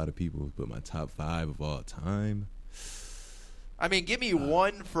a lot of people, but my top 5 of all time. I mean, give me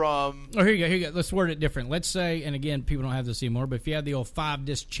one from. Oh, here you go. Let's word it different. Let's say, and again, people don't have this anymore, but if you had the old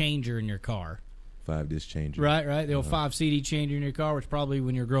 5-disc changer in your car. 5-disc changer. Right. The old 5 CD changer in your car, which probably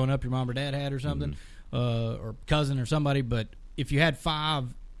when you're growing up, your mom or dad had or something, or cousin or somebody. But if you had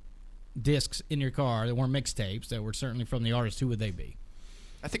 5 discs in your car that weren't mixtapes, that were certainly from the artist, who would they be?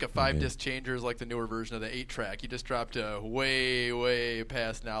 I think a 5-disc changer is like the newer version of the 8-track. You just dropped a way, way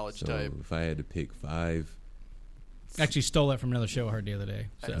past knowledge type. If I had to pick 5. Actually stole that from another show I heard the other day.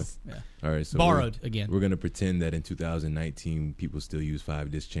 So, yeah. All right, so borrowed again. We're going to pretend that in 2019 people still use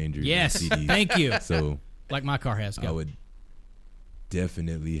 5-disc changers. Yes, and CDs. thank you. So, like my car has. I would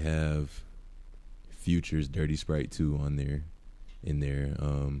definitely have Future's Dirty Sprite 2 in there.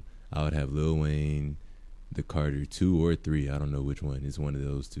 I would have Lil Wayne, The Carter 2 or 3. I don't know which one. It's one of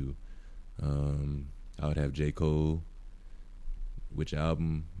those two. I would have J. Cole. Which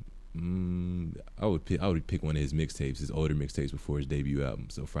album? I would pick one of his mixtapes, his older mixtapes before his debut album.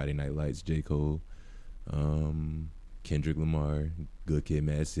 So Friday Night Lights, J. Cole, Kendrick Lamar, Good Kid,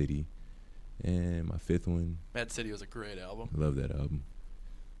 Mad City, and my 5th one. Mad City was a great album. I love that album.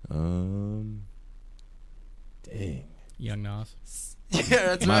 Dang. Young Nas.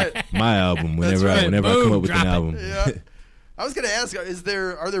 Yeah, that's right. My album. Whenever I come up with an album. Yeah. I was going to ask,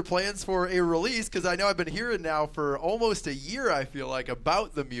 are there plans for a release? Because I know I've been hearing now for almost a year, I feel like,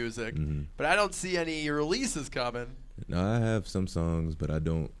 about the music, but I don't see any releases coming. No, I have some songs, but I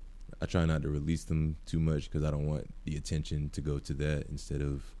try not to release them too much because I don't want the attention to go to that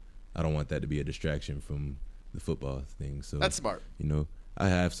I don't want that to be a distraction from the football thing. So that's smart. I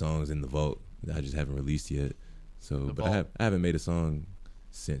have songs in the vault that I just haven't released yet. So, but I haven't made a song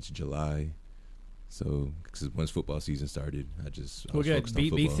since July. So, because once football season started, I was focused on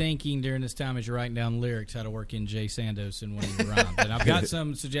football. Be thinking during this time as you're writing down lyrics how to work in Jay Sandos and one of your rhymes. And I've got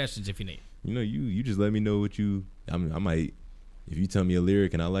some suggestions if you need. You just let me know what I might, if you tell me a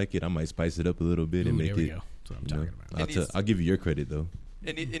lyric and I like it, I might spice it up a little bit and make it. There we go. That's what I'm talking about. I'll give you your credit though.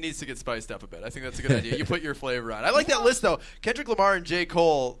 It needs to get spiced up a bit. I think that's a good idea. You put your flavor on. I like that list though. Kendrick Lamar and J.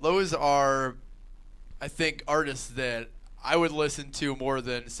 Cole. Those are, I think, artists that I would listen to more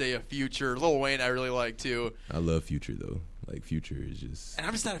than, say, a Future. Lil Wayne I really like, too. I love Future, though. Like, Future is just... And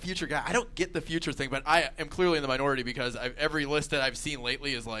I'm just not a Future guy. I don't get the Future thing, but I am clearly in the minority because every list that I've seen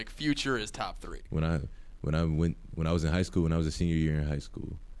lately is like, Future is top 3. When I was in high school, when I was a senior year in high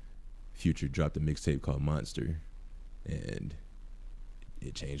school, Future dropped a mixtape called Monster, and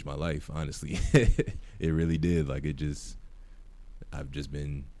it changed my life, honestly. It really did. Like, I've just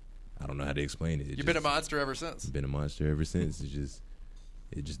been... I don't know how to explain it. You've been a monster ever since. Been a monster ever since.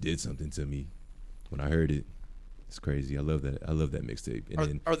 It just did something to me when I heard it. It's crazy. I love that. I love that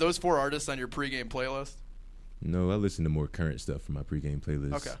mixtape. Are those 4 artists on your pregame playlist? No, I listen to more current stuff from my pregame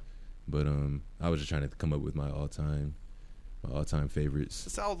playlist. Okay. But I was just trying to come up with my all-time favorites.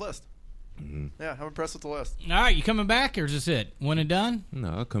 It's a solid list. Mm-hmm. Yeah, I'm impressed with the list. All right, you coming back or is this it? One and done? No,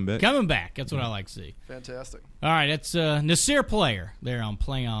 I'll come back. Coming back. That's what I like to see. Fantastic. All right, that's Nasir Player there on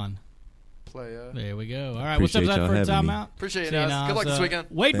Play On. There we go. All right, what's up for a timeout? Appreciate it, Nas. Good luck this weekend.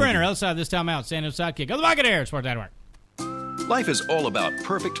 Wade Brenner, other side of this timeout, Sando's sidekick. On the Buccaneers Sports Network. Life is all about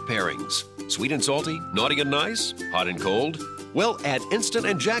perfect pairings. Sweet and salty, naughty and nice, hot and cold? Well, add Instant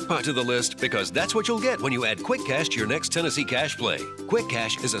and Jackpot to the list because that's what you'll get when you add Quick Cash to your next Tennessee Cash play. Quick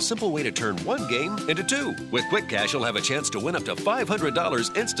Cash is a simple way to turn one game into two. With Quick Cash, you'll have a chance to win up to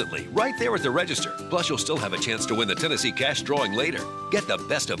 $500 instantly, right there at the register. Plus, you'll still have a chance to win the Tennessee Cash drawing later. Get the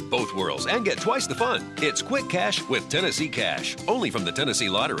best of both worlds and get twice the fun. It's Quick Cash with Tennessee Cash, only from the Tennessee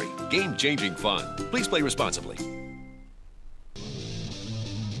Lottery. Game-changing fun. Please play responsibly.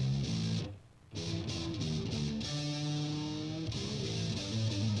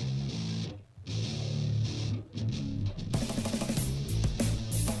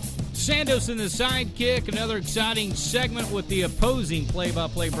 Sandos in the Sidekick, another exciting segment with the opposing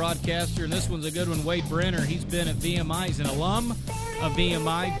play-by-play broadcaster, and this one's a good one, Wade Brenner. He's been at VMI. He's an alum of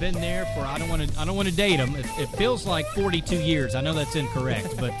VMI, been there for, I don't want to date him. It feels like 42 years. I know that's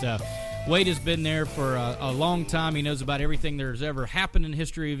incorrect, but Wade has been there for a long time. He knows about everything there's ever happened in the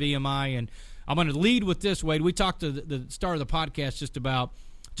history of VMI, and I'm going to lead with this, Wade. We talked at the start of the podcast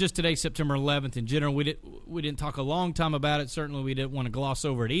just today, September 11th. In general, we didn't talk a long time about it. Certainly, we didn't want to gloss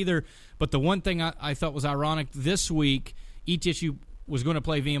over it either. But the one thing I thought was ironic this week, ETSU was going to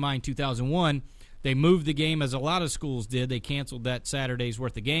play VMI in 2001. They moved the game, as a lot of schools did. They canceled that Saturday's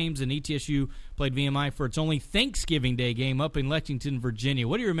worth of games, and ETSU played VMI for its only Thanksgiving Day game up in Lexington, Virginia.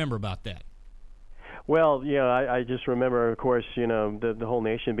 What do you remember about that? Well, I just remember, of course, the whole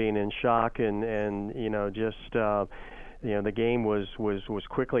nation being in shock and just the game was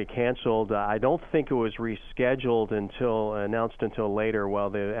quickly canceled. I don't think it was rescheduled announced until later while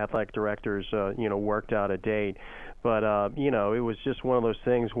the athletic directors, worked out a date. But, it was just one of those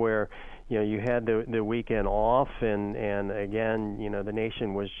things where, you had the weekend off and again, the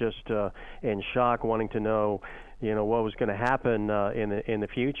nation was just in shock, wanting to know, what was going to happen in the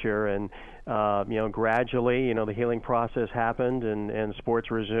future. And, gradually, the healing process happened and sports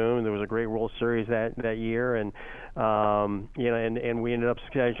resumed. There was a great World Series that year. And, and we ended up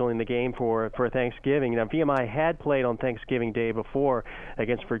scheduling the game for Thanksgiving. Now, VMI had played on Thanksgiving Day before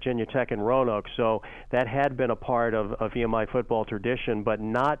against Virginia Tech and Roanoke, so that had been a part of VMI football tradition, but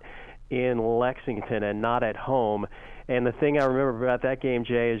not in Lexington and not at home. And the thing I remember about that game,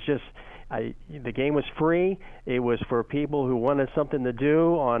 Jay, is just the game was free. It was for people who wanted something to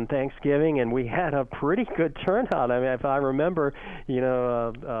do on Thanksgiving, and we had a pretty good turnout. I mean, if I remember,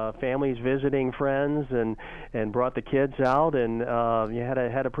 families visiting friends and brought the kids out, and you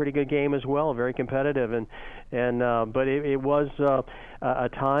had a pretty good game as well, very competitive. But it was a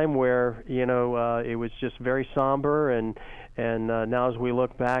time where it was just very somber, and now as we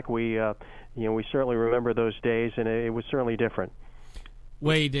look back, we certainly remember those days, and it was certainly different.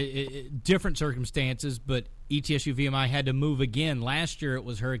 Wade, different circumstances, but ETSU VMI had to move again. Last year it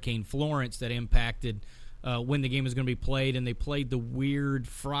was Hurricane Florence that impacted when the game was going to be played, and they played the weird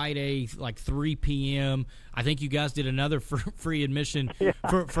Friday, like 3 p.m. I think you guys did another free admission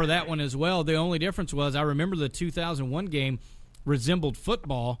for that one as well. The only difference was I remember the 2001 game resembled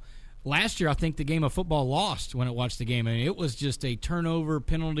football. Last year I think the game of football lost when it watched the game. I mean, it was just a turnover,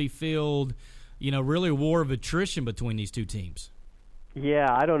 penalty-filled, really a war of attrition between these two teams.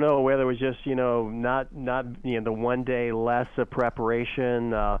 Yeah, I don't know whether it was just not the 1 day less of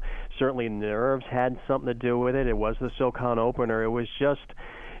preparation. Certainly nerves had something to do with it. It was the SoCon opener. It was just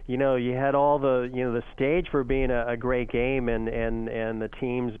you had all the stage for being a great game, and the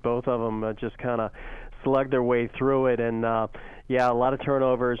teams, both of them, just kind of slugged their way through it. And a lot of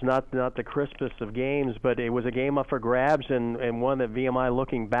turnovers, not the crispest of games, but it was a game up for grabs, and one that VMI,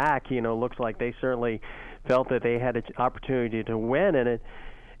 looking back, looks like they certainly felt that they had an opportunity to win, and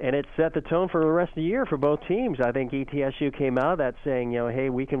it set the tone for the rest of the year for both teams. I think ETSU came out of that saying, hey,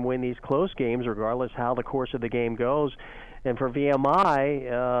 we can win these close games regardless how the course of the game goes. And for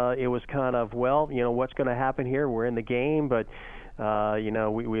VMI, it was kind of, what's going to happen here? We're in the game, but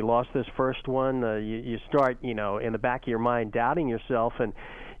we lost this first one. You start, in the back of your mind doubting yourself, and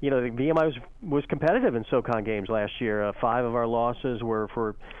the VMI was competitive in SoCon games last year. 5 of our losses were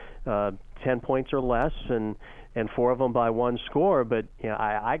for 10 points or less, and 4 of them by 1 score. But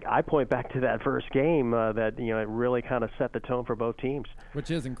I point back to that first game that it really kind of set the tone for both teams, which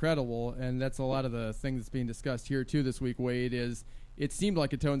is incredible. And that's a lot of the things that's being discussed here too this week, Wade. Is it seemed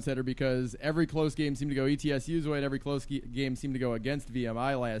like a tone setter because every close game seemed to go ETSU's way, and every close game seemed to go against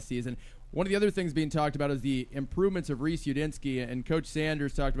VMI last season. One of the other things being talked about is the improvements of Reese Udinski, and Coach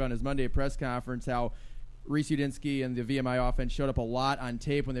Sanders talked about in his Monday press conference how Reese Udinski and the VMI offense showed up a lot on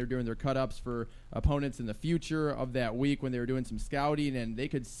tape when they were doing their cut-ups for opponents in the future of that week when they were doing some scouting, and they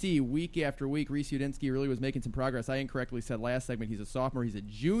could see week after week Reese Udinski really was making some progress. I incorrectly said last segment he's a sophomore. He's a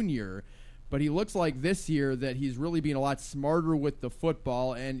junior. But he looks like this year that he's really being a lot smarter with the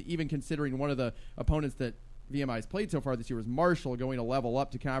football, and even considering one of the opponents that VMI has played so far this year was Marshall, going to level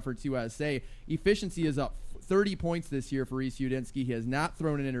up to Conference USA. Efficiency is up 30 points this year for Reese Udinski. He has not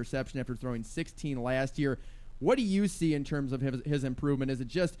thrown an interception after throwing 16 last year. What do you see in terms of his improvement? Is it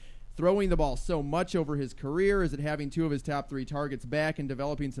just throwing the ball so much over his career? Is it having two of his top three targets back and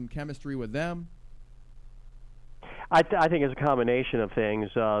developing some chemistry with them? I think it's a combination of things.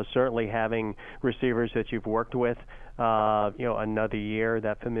 Certainly having receivers that you've worked with, another year,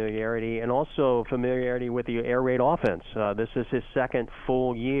 that familiarity, and also familiarity with the air raid offense. This is his second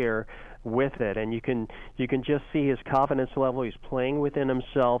full year with it, and you can just see his confidence level. He's playing within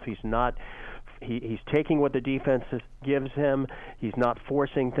himself. He's not. He's taking what the defense gives him. He's not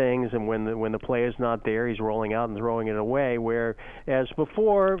forcing things, and when the play is not there, he's rolling out and throwing it away. Whereas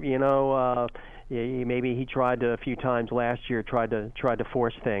before, maybe he tried a few times last year, tried to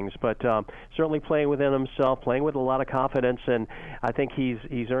force things, but certainly playing within himself, playing with a lot of confidence, and I think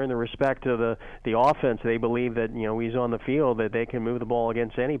he's earned the respect of the offense. They believe that he's on the field, that they can move the ball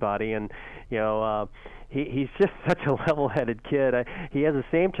against anybody, and He's just such a level-headed kid. He has the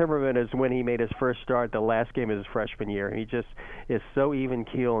same temperament as when he made his first start the last game of his freshman year. He just is so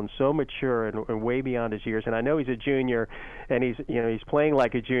even-keeled and so mature and way beyond his years. And I know he's a junior, and he's playing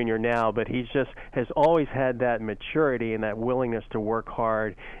like a junior now, but he just has always had that maturity and that willingness to work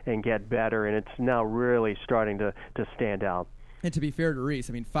hard and get better, and it's now really starting to stand out. And to be fair to Reese,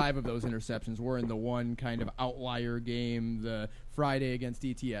 5 of those interceptions were in the one kind of outlier game, the Friday against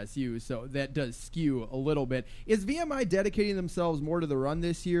ETSU, so that does skew a little bit. Is VMI dedicating themselves more to the run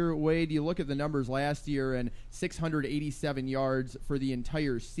this year, Wade? You look at the numbers last year, and 687 yards for the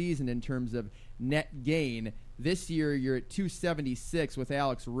entire season in terms of net gain. This year, you're at 276 with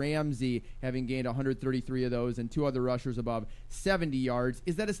Alex Ramsey having gained 133 of those and 2 other rushers above 70 yards.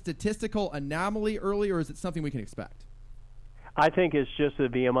 Is that a statistical anomaly early, or is it something we can expect? I think it's just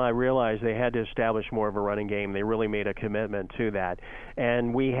that VMI realized they had to establish more of a running game. They really made a commitment to that.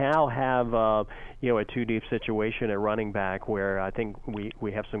 And we now have a two-deep situation at running back where I think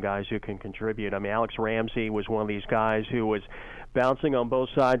we have some guys who can contribute. Alex Ramsey was one of these guys who was bouncing on both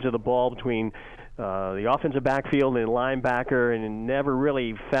sides of the ball between the offensive backfield and linebacker, and never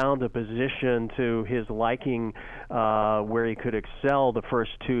really found a position to his liking where he could excel the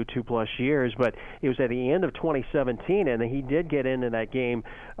first two-plus years. But it was at the end of 2017, and he did get into that game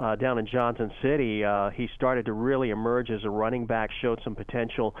down in Johnson City. He started to really emerge as a running back, showed some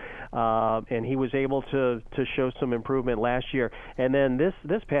potential, and he was able to show some improvement last year. And then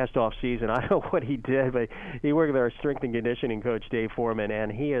this past off season, I don't know what he did, but he worked with our strength and conditioning coach Dave Foreman,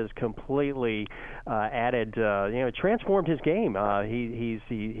 and he has completely transformed his game.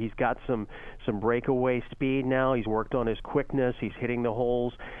 He's got some breakaway speed now. He's worked on his quickness. He's hitting the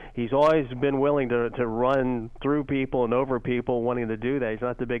holes. He's always been willing to run through people and over people, wanting to do that. He's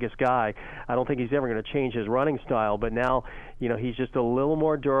not the biggest guy. I don't think he's ever going to change his running style, but now, he's just a little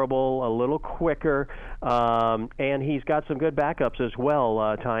more durable, a little quicker, and he's got some good backups as well.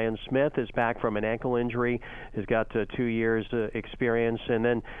 Tyon Smith is back from an ankle injury, has got 2 years experience, and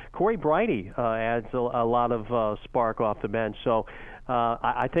then Corey Brighty adds a lot of spark off the bench. So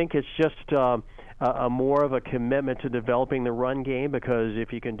I think it's just a more of a commitment to developing the run game, because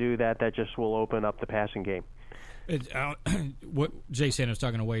if you can do that, that just will open up the passing game. What Jay Sandos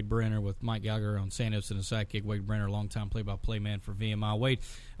talking to Wade Brenner with Mike Gallagher on Sandos and the Sidekick. Wade Brenner, longtime play-by-play man for VMI. Wade,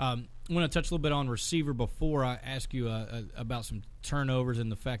 I want to touch a little bit on receiver before I ask you about some turnovers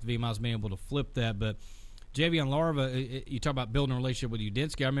and the fact that VMI's been able to flip that. But Javion Larva, you talk about building a relationship with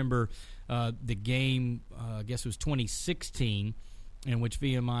Udinski. I remember the game, I guess it was 2016, in which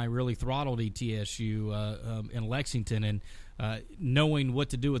VMI really throttled ETSU in Lexington, and knowing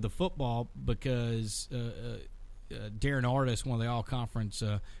what to do with the football, because Darren Artis, one of the all-conference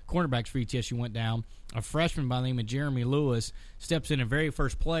cornerbacks for ETSU, went down. A freshman by the name of Jeremy Lewis steps in the very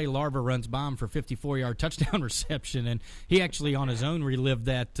first play. Larva runs by him for a 54-yard touchdown reception, and he actually on his own relived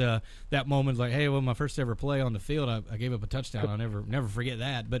that moment. Like, hey, well, my first ever play on the field, I gave up a touchdown. I'll never forget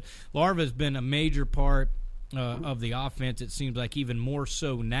that. But Larva's been a major part of the offense, it seems like, even more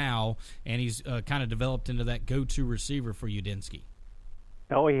so now, and he's kind of developed into that go-to receiver for Udinski.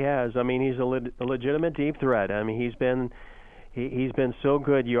 Oh, he has. He's a legitimate deep threat. He's been so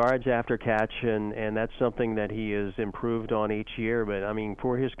good yards after catch, and that's something that he has improved on each year. But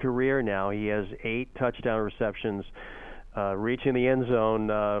for his career now, he has 8 touchdown receptions, reaching the end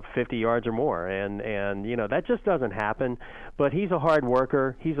zone 50 yards or more, and that just doesn't happen. But he's a hard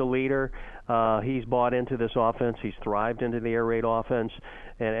worker. He's a leader. He's bought into this offense. He's thrived into the air raid offense.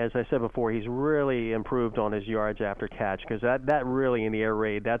 And as I said before, he's really improved on his yards after catch, because that really in the air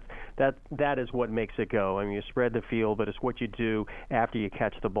raid, that is what makes it go. I mean, you spread the field, but it's what you do after you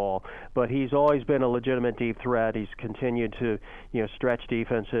catch the ball. But he's always been a legitimate deep threat. He's continued to stretch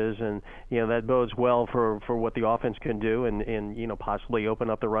defenses, and that bodes well for what the offense can do, and possibly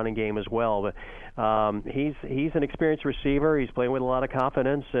open up the running game as well. But he's an experienced receiver. He's playing with a lot of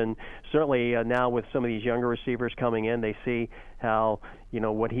confidence, and certainly now with some of these younger receivers coming in, they see how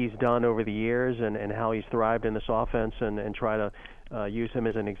what he's done over the years and how he's thrived in this offense, and try to use him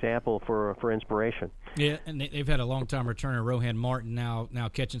as an example for inspiration. Yeah, and they've had a long-time returner, Rohan Martin, now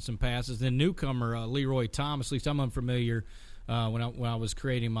catching some passes. Then newcomer Leroy Thomas, at least I'm unfamiliar when I was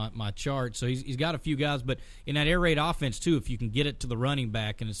creating my chart. So he's got a few guys, but in that air raid offense too, if you can get it to the running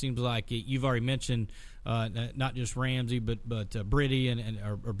back, and it seems like you've already mentioned not just Ramsey, but Birdie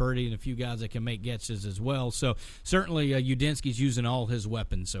or Birdie and a few guys that can make catches as well. So certainly Udinski's using all his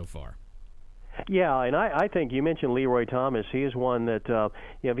weapons so far. Yeah, and I think you mentioned Leroy Thomas. He is one that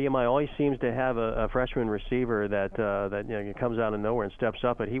VMI always seems to have a freshman receiver that comes out of nowhere and steps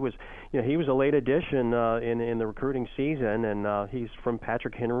up. But he was a late addition in the recruiting season, and he's from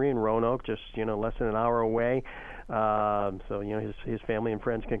Patrick Henry in Roanoke, just less than an hour away. So his family and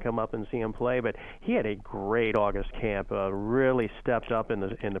friends can come up and see him play. But he had a great August camp. Really stepped up in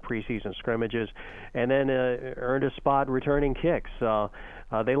the preseason scrimmages, and then earned a spot returning kicks.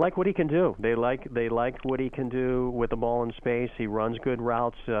 They like what he can do. They like what he can do with the ball in space. He runs good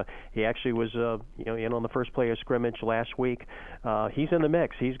routes. He actually was in on the first play of scrimmage last week. He's in the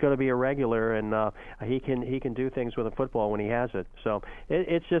mix. He's going to be a regular, and he can do things with a football when he has it. So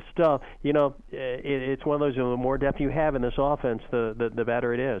it's just it's one of those. The more depth you have in this offense, the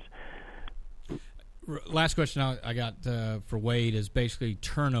better it is. Last question I got for Wade is basically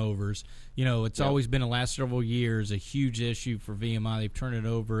turnovers. It's always been the last several years a huge issue for VMI. They've turned it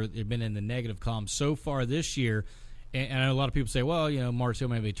over. They've been in the negative column so far this year. And I know a lot of people say, well, Marshall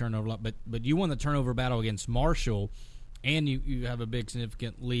maybe turned over a lot. But you won the turnover battle against Marshall, and you have a big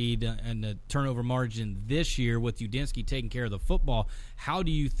significant lead in the turnover margin this year with Udinski taking care of the football. How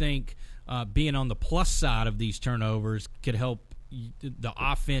do you think being on the plus side of these turnovers could help the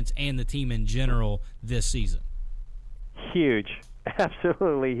offense and the team in general this season? Huge.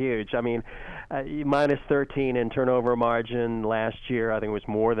 Absolutely huge. I mean, minus 13 in turnover margin last year. I think it was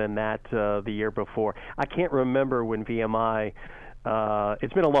more than that the year before. I can't remember when VMI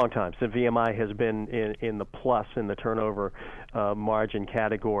it's been a long time since VMI has been in the plus in the turnover margin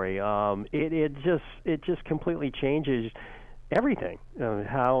category. It just completely changes everything.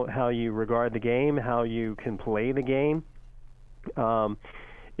 How you regard the game, how you can play the game. Your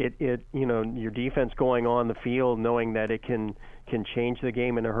defense going on the field knowing that it can change the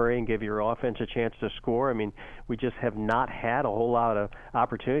game in a hurry and give your offense a chance to score. I mean, we just have not had a whole lot of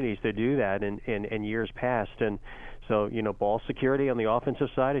opportunities to do that in years past. And so, ball security on the offensive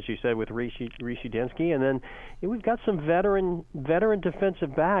side, as you said, with Reese Udinski. And then we've got some veteran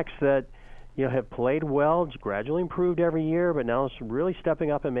defensive backs that have played well, gradually improved every year, but now it's really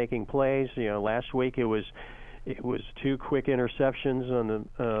stepping up and making plays. Last week it was 2 quick interceptions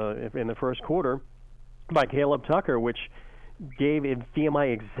in the first quarter by Caleb Tucker, which gave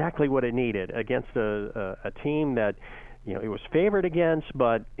VMI exactly what it needed against a team that it was favored against,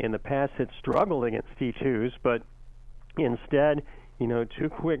 but in the past had struggled against T2s. But instead, 2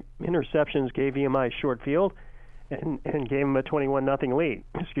 quick interceptions gave VMI a short field and gave them a 21-0 lead.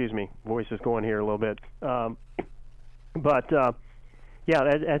 Excuse me, voice is going here a little bit.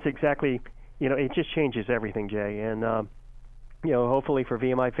 That's exactly. It just changes everything, Jay. And, hopefully for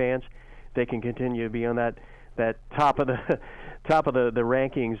VMI fans, they can continue to be on that top of the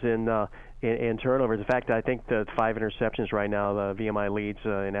rankings in turnovers. In fact, I think the 5 interceptions right now, the VMI leads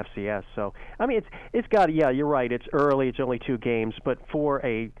in FCS. So, I mean, it's got, you're right. It's early. It's only 2 games. But for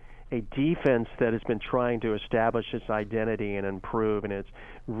a defense that has been trying to establish its identity and improve, and it's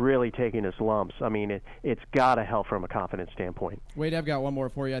really taking its lumps. I mean, it's got to help from a confidence standpoint. Wade, I've got one more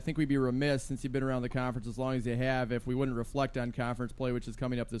for you. I think we'd be remiss, since you've been around the conference as long as you have, if we wouldn't reflect on conference play, which is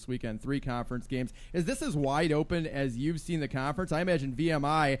coming up this weekend, 3 conference games. Is this as wide open as you've seen the conference? I imagine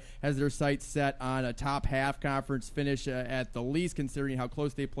VMI has their sights set on a top half conference finish at the least, considering how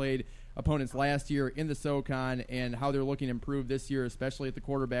close they played opponents last year in the SoCon and how they're looking to improve this year, especially at the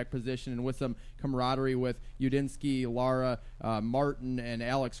quarterback position and with some camaraderie with Udinski, Lara, Martin, and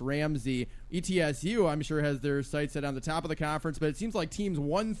Alex Ramsey. ETSU, I'm sure, has their sights set on the top of the conference, but it seems like teams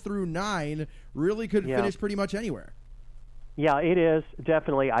 1 through 9 really could finish pretty much anywhere. Yeah, it is,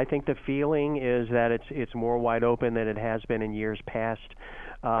 definitely. I think the feeling is that it's more wide open than it has been in years past.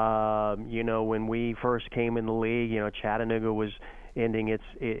 When we first came in the league, Chattanooga was ending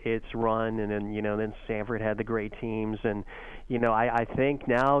its run, and then Sanford had the great teams, and I think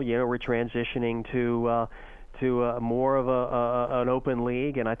now we're transitioning to more of an open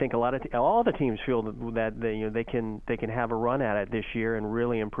league, and I think all the teams feel that they can have a run at it this year and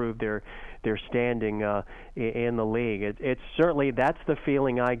really improve their standing in the league. It's certainly, that's the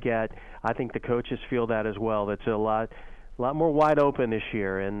feeling I get. I think the coaches feel that as well. That's a lot more wide open this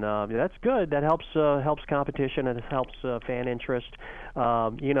year, and that's good. That helps competition, and it helps fan interest.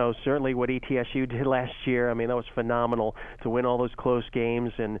 Certainly what ETSU did last year, I mean, that was phenomenal to win all those close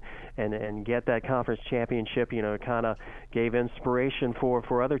games and get that conference championship. It kind of gave inspiration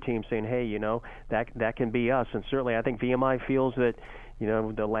for other teams, saying, hey, that can be us. And certainly I think VMI feels that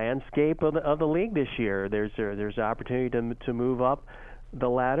the landscape of the league this year, there's opportunity to move up the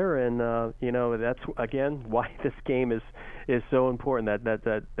ladder, and that's again why this game is so important.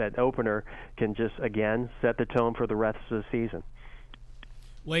 That opener can just again set the tone for the rest of the season.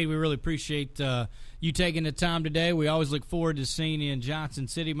 Wade, we really appreciate you taking the time today. We always look forward to seeing you in Johnson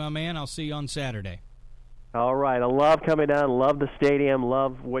City, my man. I'll see you on Saturday. All right. I love coming down, love the stadium,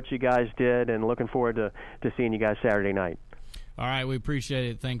 love what you guys did, and looking forward to seeing you guys Saturday night. All right, we appreciate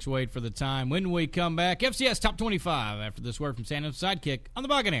it. Thanks, Wade, for the time. When we come back, FCS Top 25 after this word from Sando's Sidekick on the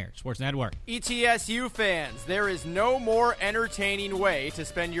Buccaneers Sports Network. ETSU fans, there is no more entertaining way to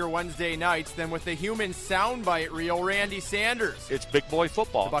spend your Wednesday nights than with the human soundbite reel, Randy Sanders. It's big boy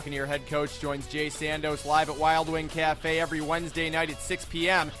football. The Buccaneer head coach joins Jay Sandos live at Wild Wing Cafe every Wednesday night at 6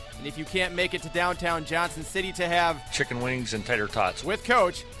 p.m. And if you can't make it to downtown Johnson City to have chicken wings and tater tots with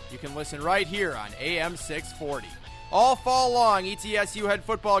Coach, you can listen right here on AM 640. All fall long, ETSU head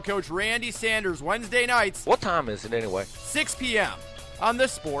football coach Randy Sanders, Wednesday nights. What time is it anyway? 6 p.m. on the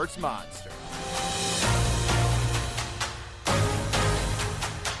Sports Monster.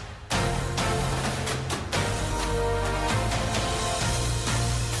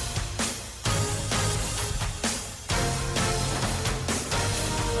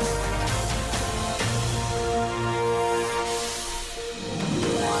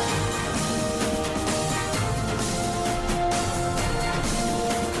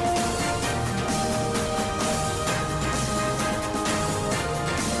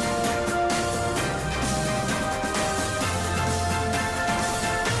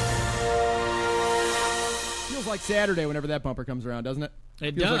 Like Saturday whenever that bumper comes around, doesn't it?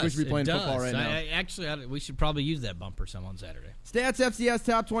 It feels does. Like we should be playing football right now. We should probably use that bumper some on Saturday. Stats FCS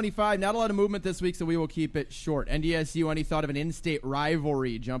Top 25. Not a lot of movement this week, so we will keep it short. NDSU, any thought of an in-state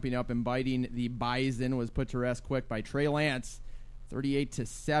rivalry jumping up and biting the Bison was put to rest quick by Trey Lance.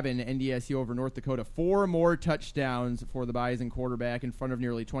 38-7, NDSU over North Dakota. 4 more touchdowns for the Bison quarterback in front of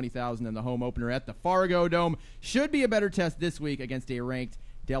nearly 20,000 in the home opener at the Fargo Dome. Should be a better test this week against a ranked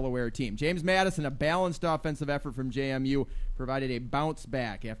Delaware team. James Madison, a balanced offensive effort from JMU, provided a bounce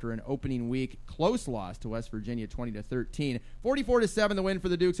back after an opening week close loss to West Virginia 20-13. 44-7 the win for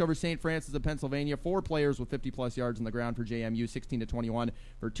the Dukes over St. Francis of Pennsylvania. 4 players with 50-plus yards on the ground for JMU, 16-21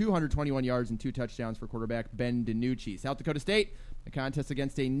 for 221 yards and 2 touchdowns for quarterback Ben DiNucci. South Dakota State, a contest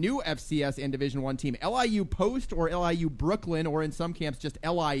against a new FCS and Division I team, LIU Post or LIU Brooklyn, or in some camps just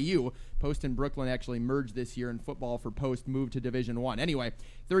LIU. Post and Brooklyn actually merged this year in football for Post moved to Division I. Anyway,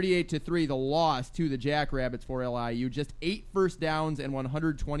 38-3 the loss to the Jackrabbits for LIU. Just 8 first downs and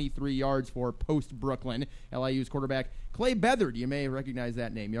 123 yards for Post Brooklyn. LIU's quarterback Clay Beathard, you may recognize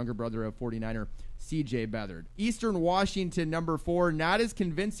that name, younger brother of 49er C.J. Beathard. Eastern Washington, number 4, not as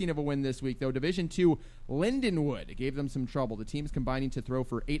convincing of a win this week, though. Division II, Lindenwood gave them some trouble. The team's combining to throw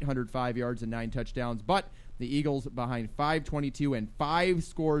for 805 yards and 9 touchdowns, but the Eagles behind 522 and 5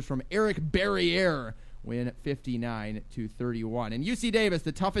 scores from Eric Barriere win 59-31. And UC Davis,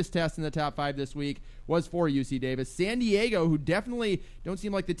 the toughest test in the top 5 this week was for UC Davis. San Diego, who definitely don't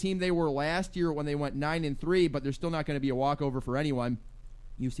seem like the team they were last year when they went 9-3, but they're still not going to be a walkover for anyone.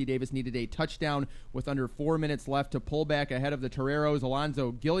 UC Davis needed a touchdown with under 4 minutes left to pull back ahead of the Toreros.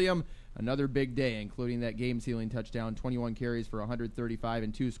 Alonzo Gilliam, another big day, including that game-sealing touchdown, 21 carries for 135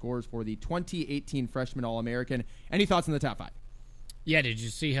 and 2 scores for the 2018 freshman All-American. Any thoughts on the top 5? Yeah, did you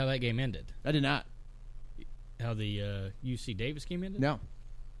see how that game ended? I did not. How the UC Davis game ended? No.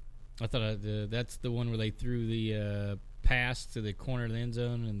 I thought that's the one where they threw the pass to the corner of the end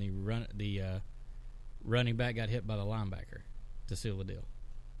zone and the running back got hit by the linebacker to seal the deal.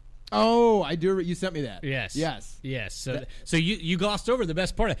 Oh, I do. You sent me that. Yes. Yes. So you glossed over the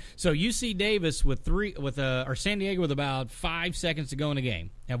best part of it. So UC Davis or San Diego with about 5 seconds to go in the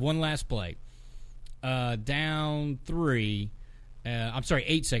game have one last play, down 3.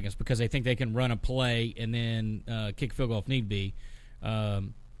 8 seconds because they think they can run a play and then kick a field goal if need be.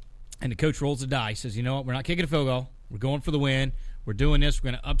 And the coach rolls the dice, says, you know what, we're not kicking a field goal. We're going for the win. We're doing this.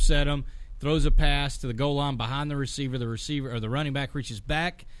 We're going to upset them. Throws a pass to the goal line behind the receiver. The receiver or the running back reaches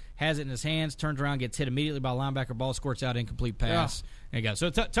back, has it in his hands, turns around, gets hit immediately by a linebacker. Ball squirts out, incomplete pass. There you go. So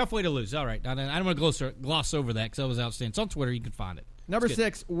tough way to lose. All right. I don't want to gloss over that because that was outstanding. It's on Twitter. You can find it. Number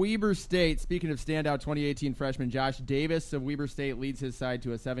 6, Weber State. Speaking of standout 2018 freshman Josh Davis of Weber State leads his side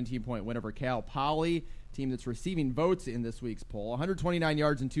to a 17-point win over Cal Poly, team that's receiving votes in this week's poll. 129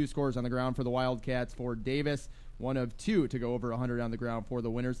 yards and 2 scores on the ground for the Wildcats for Davis. One of 2 to go over 100 on the ground for the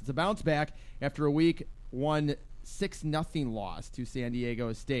winners. It's a bounce back after a week 1 6-0 loss to San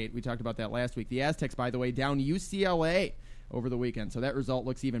Diego State. We talked about that last week. The Aztecs, by the way, down UCLA over the weekend. So that result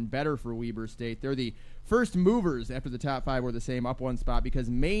looks even better for Weber State. They're the first movers after the top 5 were the same, up 1 spot because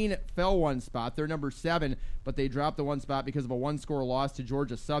Maine fell 1 spot. They're number 7, but they dropped the 1 spot because of a 1-score loss to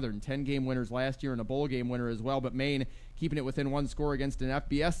Georgia Southern. 10-game winners last year and a bowl game winner as well, but Maine keeping it within 1 score against an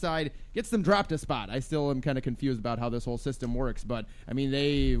FBS side gets them dropped a spot. I still am kind of confused about how this whole system works, but, I mean,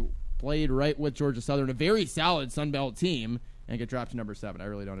 they played right with Georgia Southern, a very solid Sun Belt team, and get dropped to number 7. I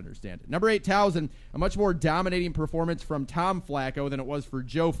really don't understand it. Number 8, Towson, a much more dominating performance from Tom Flacco than it was for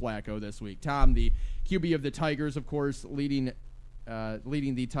Joe Flacco this week. Tom, the QB of the Tigers, of course, leading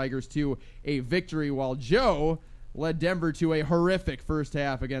the Tigers to a victory, while Joe led Denver to a horrific first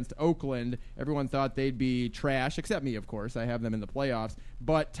half against Oakland. Everyone thought they'd be trash, except me, of course. I have them in the playoffs.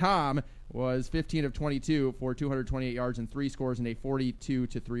 But Tom was 15 of 22 for 228 yards and 3 scores in a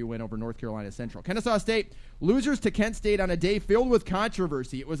 42-3 win over North Carolina Central. Kennesaw State, losers to Kent State on a day filled with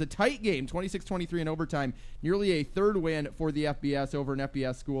controversy. It was a tight game, 26-23 in overtime, nearly a third win for the FBS over an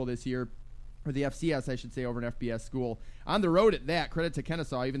FBS school this year. Or the FCS, I should say, over an FBS school. On the road at that, credit to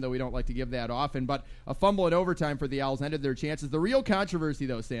Kennesaw, even though we don't like to give that often. But a fumble in overtime for the Owls ended their chances. The real controversy,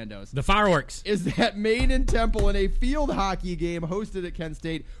 though, Sandos. The fireworks. Is that Maine and Temple in a field hockey game hosted at Kent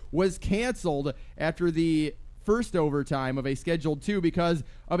State was canceled after the first overtime of a scheduled 2 because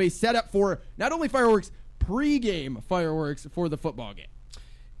of a setup for not only fireworks, pre-game fireworks for the football game.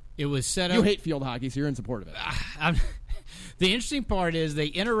 It was set up. You hate field hockey, so you're in support of it. The interesting part is they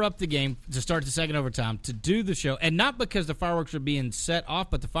interrupt the game to start the second overtime to do the show, and not because the fireworks are being set off,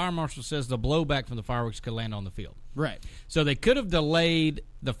 but the fire marshal says the blowback from the fireworks could land on the field. Right. So they could have delayed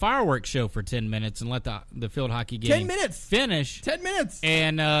the fireworks show for 10 minutes and let the field hockey game 10 minutes finish. 10 minutes.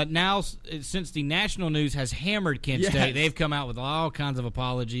 And now, since the national news has hammered Kent State, they've come out with all kinds of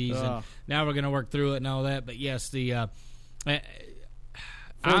apologies, and now we're going to work through it and all that. But yes, the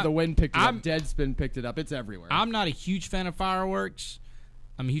the wind picked it up. Deadspin picked it up. It's everywhere. I'm not a huge fan of fireworks.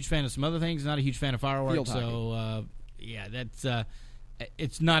 I'm a huge fan of some other things. Not a huge fan of fireworks. So, that's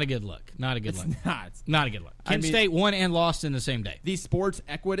it's not a good look. Not a good look. It's not a good look. Kent State won and lost in the same day. These sports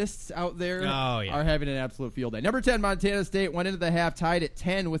equitists out there are having an absolute field day. Number 10, Montana State went into the half tied at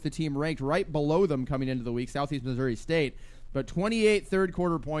 10 with the team ranked right below them coming into the week, Southeast Missouri State. But 28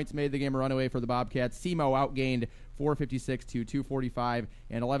 third-quarter points made the game a runaway for the Bobcats. SEMO outgained 456 to 245,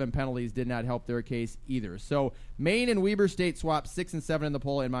 and 11 penalties did not help their case either. So Maine and Weber State swapped 6 and 7 in the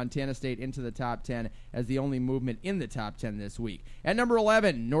poll, and Montana State into the top 10 as the only movement in the top 10 this week. At number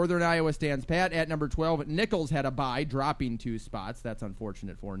 11, Northern Iowa stands pat. At number 12, Nichols had a bye, dropping 2 spots. That's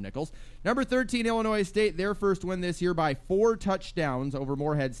unfortunate for Nichols. Number 13, Illinois State, their first win this year by 4 touchdowns over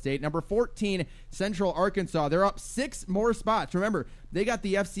Morehead State. Number 14, Central Arkansas. They're up 6 more spots. Remember, they got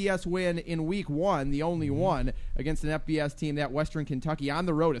the FCS win in week 1, the only one, against an FBS team, that Western Kentucky, on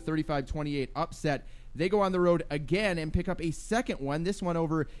the road, a 35-28 upset. They go on the road again and pick up a second one, this one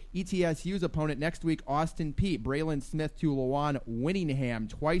over ETSU's opponent next week, Austin Peay. Braylon Smith to Lawan Winningham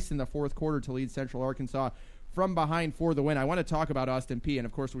twice in the fourth quarter to lead Central Arkansas from behind for the win. I want to talk about Austin Peay, and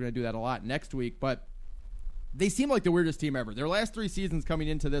of course we're going to do that a lot next week, but they seem like the weirdest team ever. Their last 3 seasons coming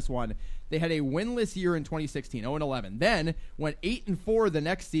into this one, they had a winless year in 2016, 0-11. Then went 8-4 the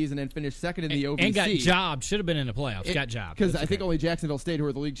next season and finished second in the OVC. And got jobbed. Should have been in the playoffs. Got jobbed. Because I think only Jacksonville State, who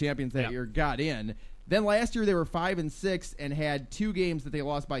were the league champions that year, got in. Then last year they were 5-6 and had 2 games that they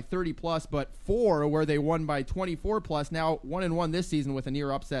lost by 30+, but 4 where they won by 24+. Now 1-1 this season with a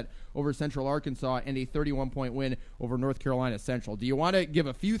near upset over Central Arkansas and a 31-point win over North Carolina Central. Do you want to give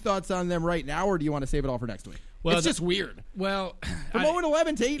a few thoughts on them right now, or do you want to save it all for next week? Well, it's just weird. Well, from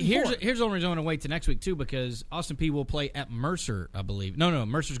 0-11 to 8-4. Here's the only reason I want to wait to next week too, because Austin Peay will play at Mercer, I believe. No,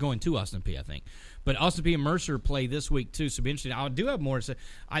 Mercer's going to Austin Peay, I think. But Austin Peay and Mercer play this week too, so it'll be interesting. I do have more to say.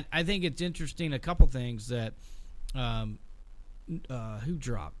 I think it's interesting. A couple things that who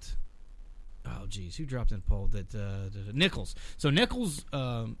dropped. Oh, geez. Who dropped in the poll? Nichols. So Nichols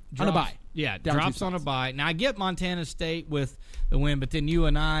drops, on a bye. Yeah, drops on a bye. Now, I get Montana State with the win, but then you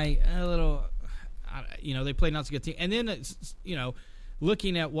and I, they played not so good team. And then,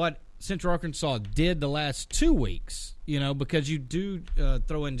 looking at what Central Arkansas did the last 2 weeks, because you do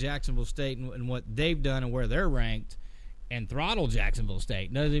throw in Jacksonville State and what they've done and where they're ranked, and throttle Jacksonville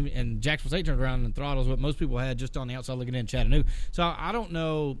State. And Jacksonville State turns around and throttles what most people had just on the outside looking in Chattanooga. So I don't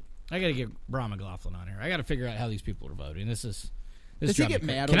know. I got to get Brian McLaughlin on here. I got to figure out how these people are voting. Does he get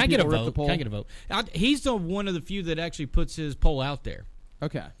mad Can when I get a people rip vote? the poll? Can I get a vote? He's one of the few that actually puts his poll out there.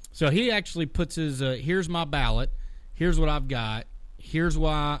 Okay. So he actually puts his, here's my ballot, here's what I've got, here's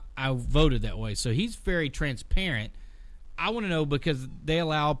why I voted that way. So he's very transparent. I want to know because they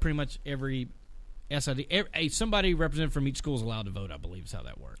allow pretty much every SID, somebody represented from each school is allowed to vote, I believe is how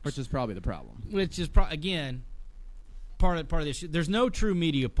that works. Which is probably the problem. Which is, again, part of the issue. There's no true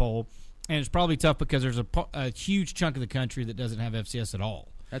media poll, and it's probably tough because there's a huge chunk of the country that doesn't have FCS at all.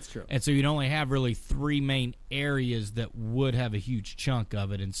 That's true. And so you'd only have really 3 main areas that would have a huge chunk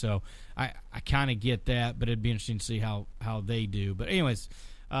of it. And so I kind of get that, but it'd be interesting to see how they do. But anyways,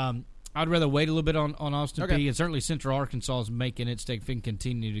 I'd rather wait a little bit on Austin Peay. And certainly Central Arkansas is making it so they can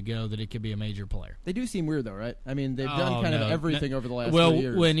continue to go that it could be a major player. They do seem weird, though, right? I mean, they've done kind of everything over the last 3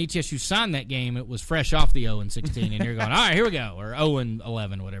 years. Well, when ETSU signed that game, it was fresh off the 0-16, and you're going, all right, here we go, or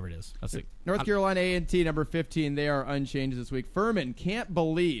 0-11, whatever it is. That's it. North Carolina A&T, number 15, they are unchanged this week. Furman can't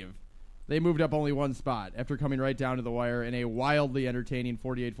believe they moved up only 1 spot after coming right down to the wire in a wildly entertaining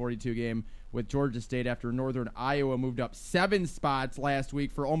 48-42 game with Georgia State after Northern Iowa moved up 7 spots last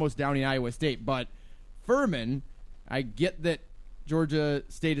week for almost downing Iowa State. But Furman, I get that Georgia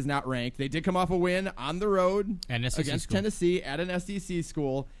State is not ranked. They did come off a win on the road against Tennessee at an SEC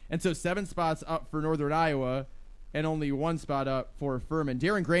school. And so 7 spots up for Northern Iowa and only 1 spot up for Furman.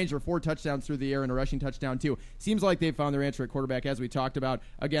 Darren Granger, 4 touchdowns through the air and a rushing touchdown, too. Seems like they've found their answer at quarterback, as we talked about.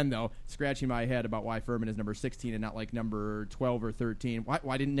 Again, though, scratching my head about why Furman is number 16 and not like number 12 or 13.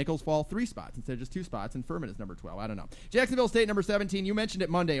 Why didn't Nichols fall 3 spots instead of just 2 spots, and Furman is number 12? I don't know. Jacksonville State, number 17. You mentioned it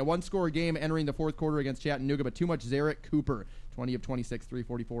Monday. A 1-score game entering the 4th quarter against Chattanooga, but too much Zarek Cooper. 20 of 26,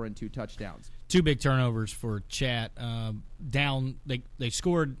 344, and 2 touchdowns. 2 big turnovers for Chat. Down, they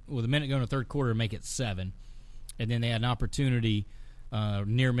scored with a minute going to the 3rd quarter to make it 7. And then they had an opportunity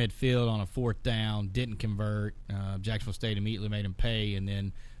near midfield on a 4th down, didn't convert. Jacksonville State immediately made him pay, and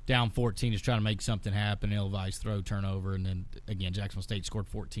then down 14 is trying to make something happen. Elvice throw turnover, and then again Jacksonville State scored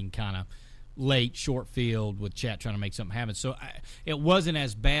 14 kind of late, short field with Chat trying to make something happen. So it wasn't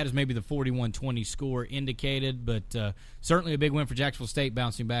as bad as maybe the 41-20 score indicated, but certainly a big win for Jacksonville State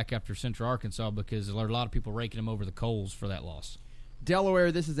bouncing back after Central Arkansas because there are a lot of people raking them over the coals for that loss.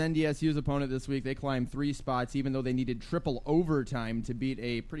 Delaware, this is NDSU's opponent this week. They climbed 3 spots, even though they needed triple overtime to beat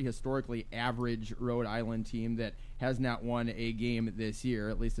a pretty historically average Rhode Island team that has not won a game this year,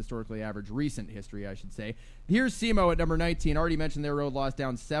 at least historically average recent history, I should say. Here's SEMO at number 19. Already mentioned their road loss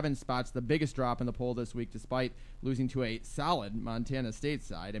down 7 spots, the biggest drop in the poll this week, despite losing to a solid Montana State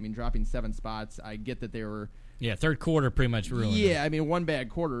side. I mean, dropping 7 spots, I get that they were... Yeah, 3rd quarter pretty much ruined it. Yeah, I mean, 1 bad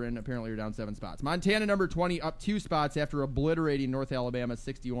quarter, and apparently you're down 7 spots. Montana, number 20, up 2 spots after obliterating North Alabama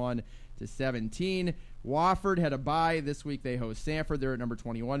 61-17. Wofford had a bye. This week they host Sanford. They're at number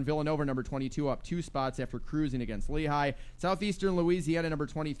 21. Villanova, number 22, up 2 spots after cruising against Lehigh. Southeastern Louisiana, number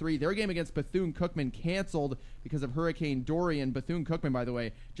 23. Their game against Bethune-Cookman canceled because of Hurricane Dorian. Bethune-Cookman, by the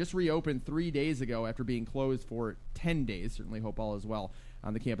way, just reopened 3 days ago after being closed for 10 days. Certainly hope all is well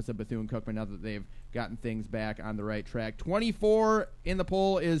on the campus of Bethune-Cookman now that they've gotten things back on the right track. 24 in the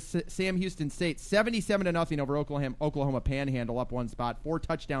poll is Sam Houston State, 77-0 over Oklahoma Panhandle, up 1 spot, 4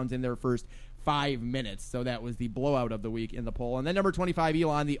 touchdowns in their first 5 minutes. So that was the blowout of the week in the poll. And then number 25,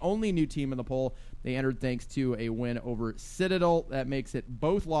 Elon, the only new team in the poll. They entered thanks to a win over Citadel. That makes it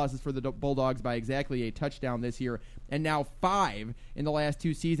both losses for the Bulldogs by exactly a touchdown this year, and now 5 in the last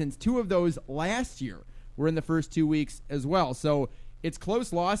 2 seasons. 2 of those last year were in the first 2 weeks as well. So it's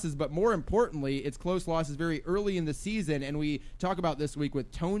close losses, but more importantly, it's close losses very early in the season, and we talk about this week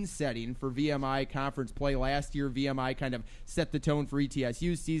with tone setting for VMI conference play. Last year, VMI kind of set the tone for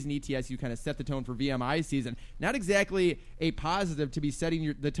ETSU's season. ETSU kind of set the tone for VMI's season. Not exactly a positive to be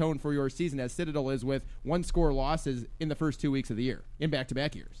setting the tone for your season, as Citadel is with 1-score losses in the first 2 weeks of the year, in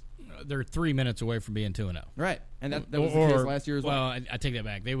back-to-back years. They're 3 minutes away from being 2-0. Right, and that was the case last year as well. Well, I take that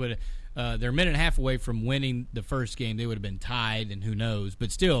back. They would. They're a minute and a half away from winning the first game. They would have been tied, and who knows?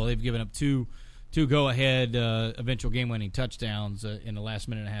 But still, they've given up two go-ahead eventual game-winning touchdowns in the last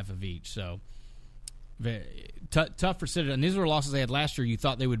minute and a half of each. So tough for Citadel. And these were losses they had last year. You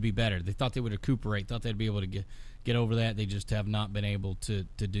thought they would be better. They thought they would recuperate. Thought they'd be able to get over that. They just have not been able to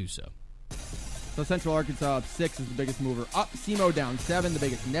do so. So Central Arkansas up 6 is the biggest mover. Up, SEMO down 7, the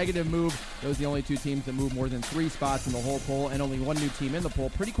biggest negative move. Those are the only 2 teams that move more than 3 spots in the whole poll, and only 1 new team in the poll.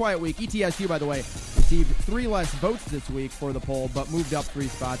 Pretty quiet week. ETSU, by the way, received 3 less votes this week for the poll, but moved up 3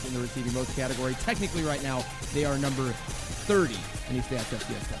 spots in the receiving votes category. Technically, right now, they are number 30 in East Stats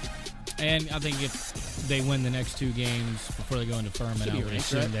FCS. And I think if they win the next 2 games before they go into Furman, I would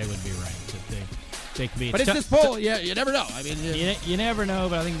assume they would be ranked. They could be. But it's this poll, you never know. I mean, you never know.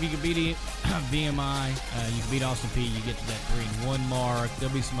 But I think if you could beat VMI, you can beat Austin Peay. You get to that 3-1 mark.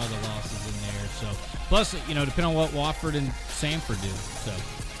 There'll be some other losses in there. So plus, depending on what Wofford and Samford do. So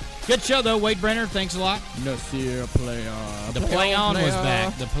good show though, Wade Brenner. Thanks a lot. Nasir playoff. The play-on was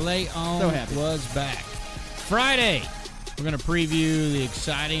back. The play-on was back. Friday, we're going to preview the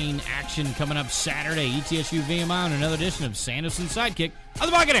exciting action coming up Saturday. ETSU VMI on another edition of Sanderson Sidekick on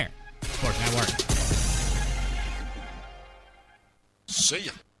the Buccaneer Sports Network. See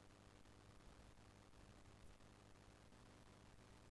ya.